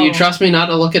know. Do you trust me not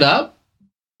to look it up?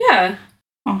 Yeah.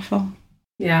 Awful.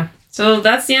 Yeah. So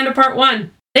that's the end of part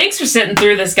 1. Thanks for sitting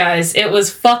through this, guys. It was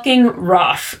fucking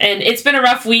rough. And it's been a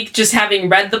rough week just having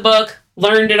read the book,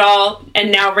 learned it all,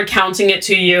 and now recounting it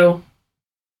to you.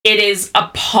 It is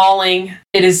appalling.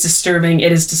 It is disturbing.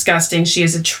 It is disgusting. She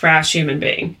is a trash human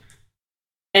being.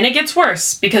 And it gets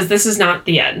worse because this is not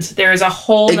the end. There is a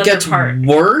whole other part. It gets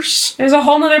worse? There's a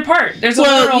whole other part. There's a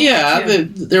well, yeah,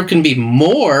 there can be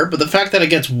more, but the fact that it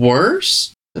gets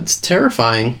worse, that's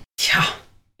terrifying. Yeah,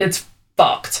 it's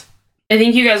fucked. I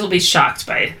think you guys will be shocked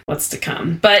by what's to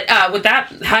come. But with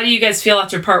that, how do you guys feel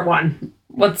after part 1?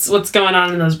 What's going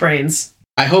on in those brains?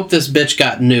 I hope this bitch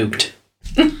got nuked.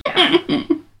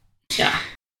 Yeah.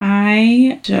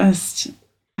 I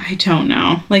don't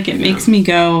know. Like, it makes me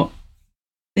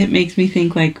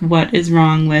think, like, what is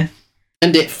wrong with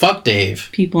fuck Dave.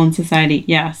 People in society?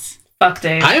 Yes. Fuck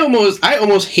Dave. I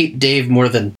almost hate Dave more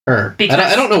than her.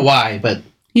 I don't know why, but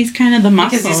he's kind of the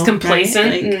muscle. Because he's complacent.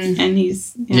 Right? And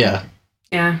he's... Yeah.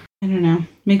 I don't know.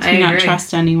 Makes me not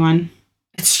trust anyone.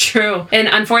 It's true. And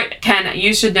unfortunately, Ken,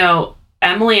 you should know,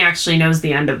 Emily actually knows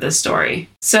the end of this story.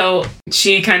 So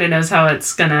she kind of knows how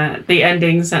it's the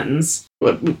ending sentence.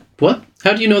 What?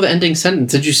 How do you know the ending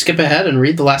sentence? Did you skip ahead and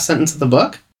read the last sentence of the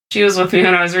book? She was with me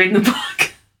when I was reading the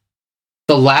book.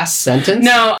 The last sentence?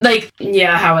 No, like,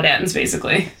 yeah, how it ends,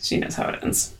 basically. She knows how it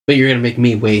ends. But you're going to make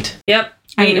me wait. Yep.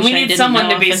 We need someone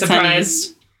to be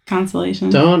surprised. Consolation.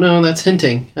 Don't know. That's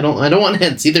hinting. I don't want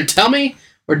hints. Either tell me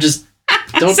or just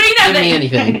don't say give me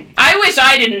anything. I wish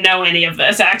I didn't know any of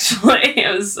this, actually. It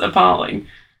was appalling.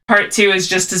 Part 2 is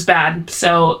just as bad.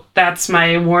 So that's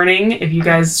my warning. If you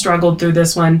guys struggled through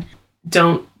this one,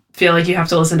 don't feel like you have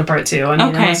to listen to part 2. I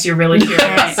mean, unless you're really curious.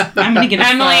 Right. I'm gonna get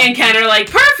Emily and Ken are like,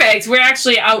 perfect. We're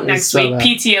actually out next week. Bad.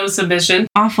 PTO submission.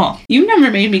 Awful. You've never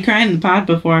made me cry in the pod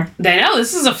before. I know,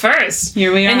 this is a first.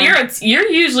 Here we are. And you're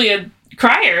usually a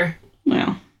crier.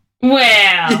 Well, Emily's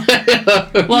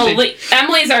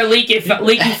our leaky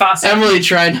faucet. Emily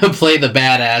trying to play the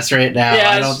badass right now. Yeah,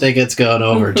 I don't think it's going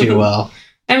over too well.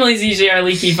 Emily's usually our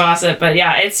leaky faucet, but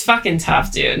yeah, it's fucking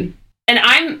tough, dude. And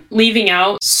I'm leaving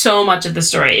out so much of the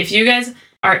story. If you guys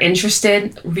are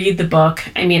interested, read the book.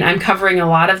 I mean, I'm covering a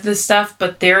lot of this stuff,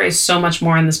 but there is so much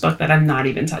more in this book that I'm not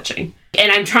even touching. And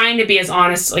I'm trying to be as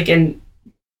honest, and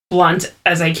blunt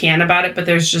as I can about it, but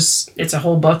it's a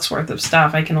whole book's worth of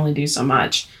stuff. I can only do so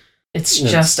much. It's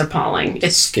just appalling.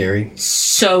 It's scary.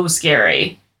 So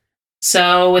scary.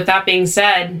 So with that being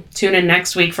said, tune in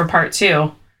next week for part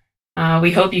 2.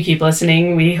 We hope you keep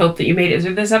listening. We hope that you made it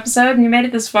through this episode and you made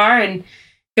it this far, and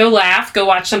go laugh, go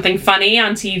watch something funny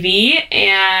on TV,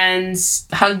 and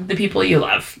hug the people you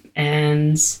love,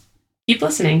 and keep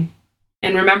listening.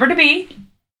 And remember to be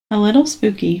a little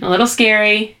spooky, a little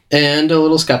scary, and a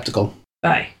little skeptical.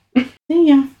 Bye. See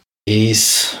ya.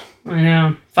 Peace. I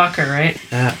know. Fuck her, right?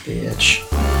 That bitch.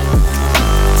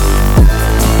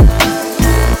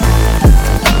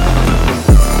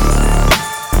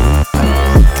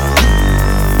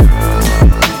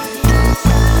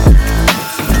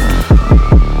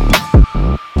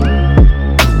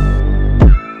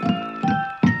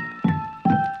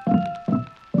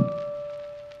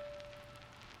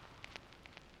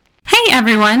 Hey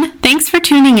everyone, thanks for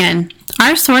tuning in.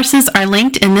 Our sources are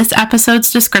linked in this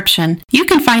episode's description. You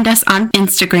can find us on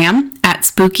Instagram at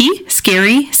Spooky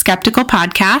Scary Skeptical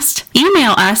Podcast.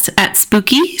 Email us at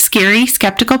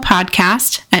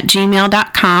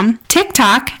spookyscaryskepticalpodcast@gmail.com.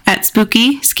 TikTok at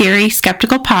Spooky Scary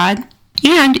Skeptical Pod.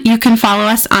 And you can follow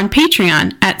us on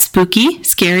Patreon at Spooky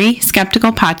Scary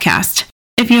Skeptical Podcast.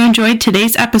 If you enjoyed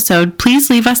today's episode, please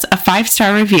leave us a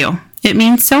 5-star review. It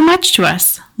means so much to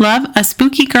us. Love, a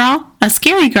spooky girl, a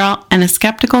scary girl, and a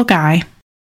skeptical guy.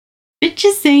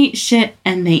 Bitches ain't shit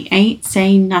and they ain't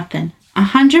saying nothing.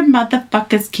 100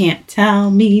 motherfuckers can't tell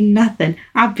me nothing.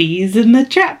 I'll bees in the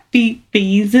trap,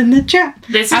 bees in the trap.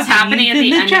 This is happening at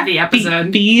the end of the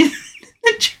episode. Bees in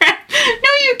the trap. No,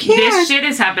 you can't. This shit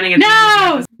is happening at the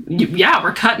end of the episode. Yeah,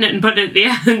 we're cutting it and putting it at the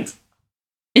end.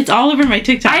 It's all over my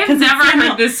TikTok. I have never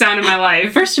heard this sound in my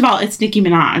life. First of all, it's Nicki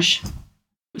Minaj.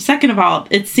 Second of all,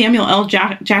 it's Samuel L.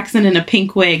 Jackson in a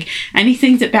pink wig, and he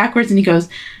sings it backwards, and he goes,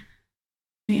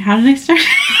 wait, how did I start?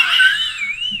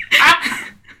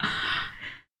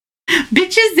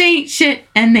 Bitches ain't shit,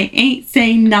 and they ain't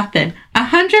saying nothing.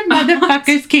 100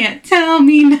 motherfuckers can't tell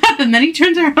me nothing. Then he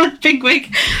turns around with a pink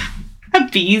wig. A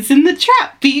bees in the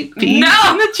trap. Bees in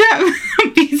the trap.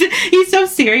 Bees. He's so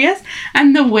serious,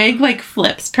 and the wig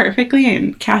flips perfectly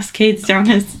and cascades down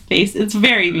his face. It's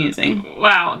very amusing.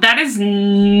 Wow, that is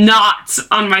not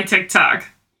on my TikTok.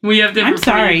 We have different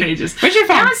pages. Where's your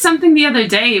phone? There was something the other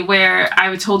day where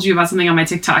I told you about something on my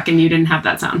TikTok and you didn't have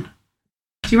that sound.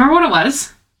 Do you remember what it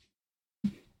was?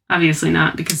 Obviously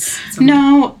not, because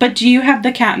no. But do you have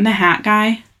the Cat in the Hat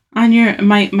guy on your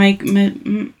Mike Myers?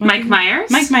 Mike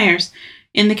Myers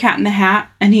in the Cat in the Hat,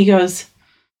 and he goes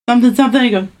something. He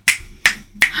goes,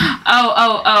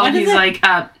 oh. He's like,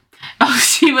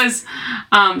 she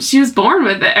was born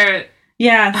with it, or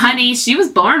yeah, honey, she was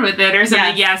born with it, or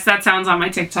something. Yes, that sounds on my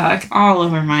TikTok. All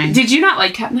over mine. Did you not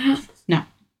like Cat in the Hat? No,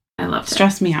 I loved it.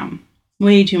 Stressed me out.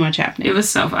 Way too much happening. It was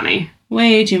so funny.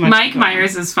 Way too much. Mike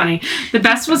Myers is funny. The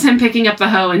best was him picking up the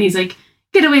hoe, and he's like,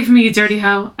 "Get away from me, you dirty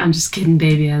hoe." I'm just kidding,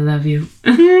 baby. I love you.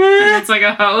 And it's like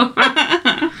a hoe.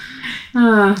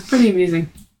 Pretty amusing.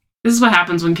 This is what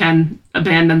happens when Ken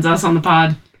abandons us on the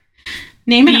pod.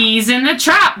 Name it. Bees in the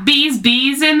trap. Bees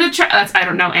in the trap. I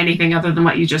don't know anything other than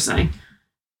what you just sang.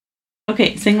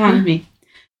 Okay, sing along with me.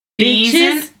 Bees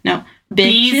in. No.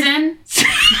 Bees in.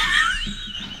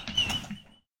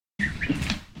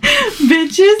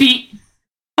 Bitches.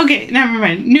 Okay, never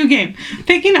mind. New game.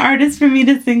 Pick an artist for me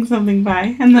to sing something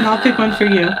by, and then I'll pick one for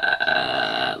you.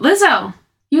 Lizzo.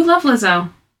 You love Lizzo.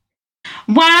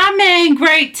 Why men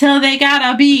great till they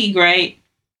gotta be great?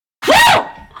 Woo!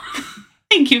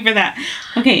 Thank you for that.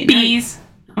 Okay. Bees.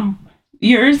 Oh,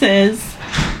 yours is.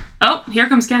 Oh, here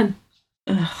comes Ken.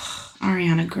 Ugh,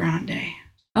 Ariana Grande.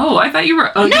 Oh, I thought you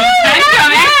were. Oh, No,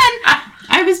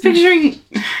 I was picturing.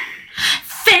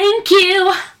 Thank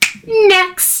you.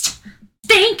 Next.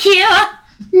 Thank you.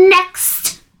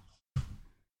 Next.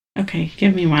 Okay,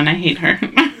 give me one. I hate her.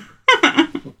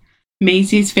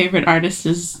 Maisie's favorite artist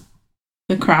is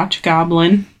the Crotch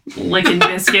Goblin. Licking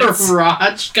biscuits.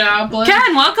 Crotch Goblin.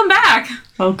 Ken, welcome back.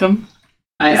 Welcome.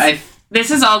 This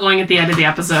is all going at the end of the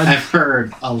episode. I've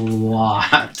heard a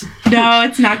lot. No,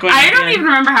 it's not going. I don't even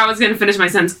remember how I was going to finish my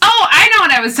sentence. Oh, I know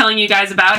what I was telling you guys about.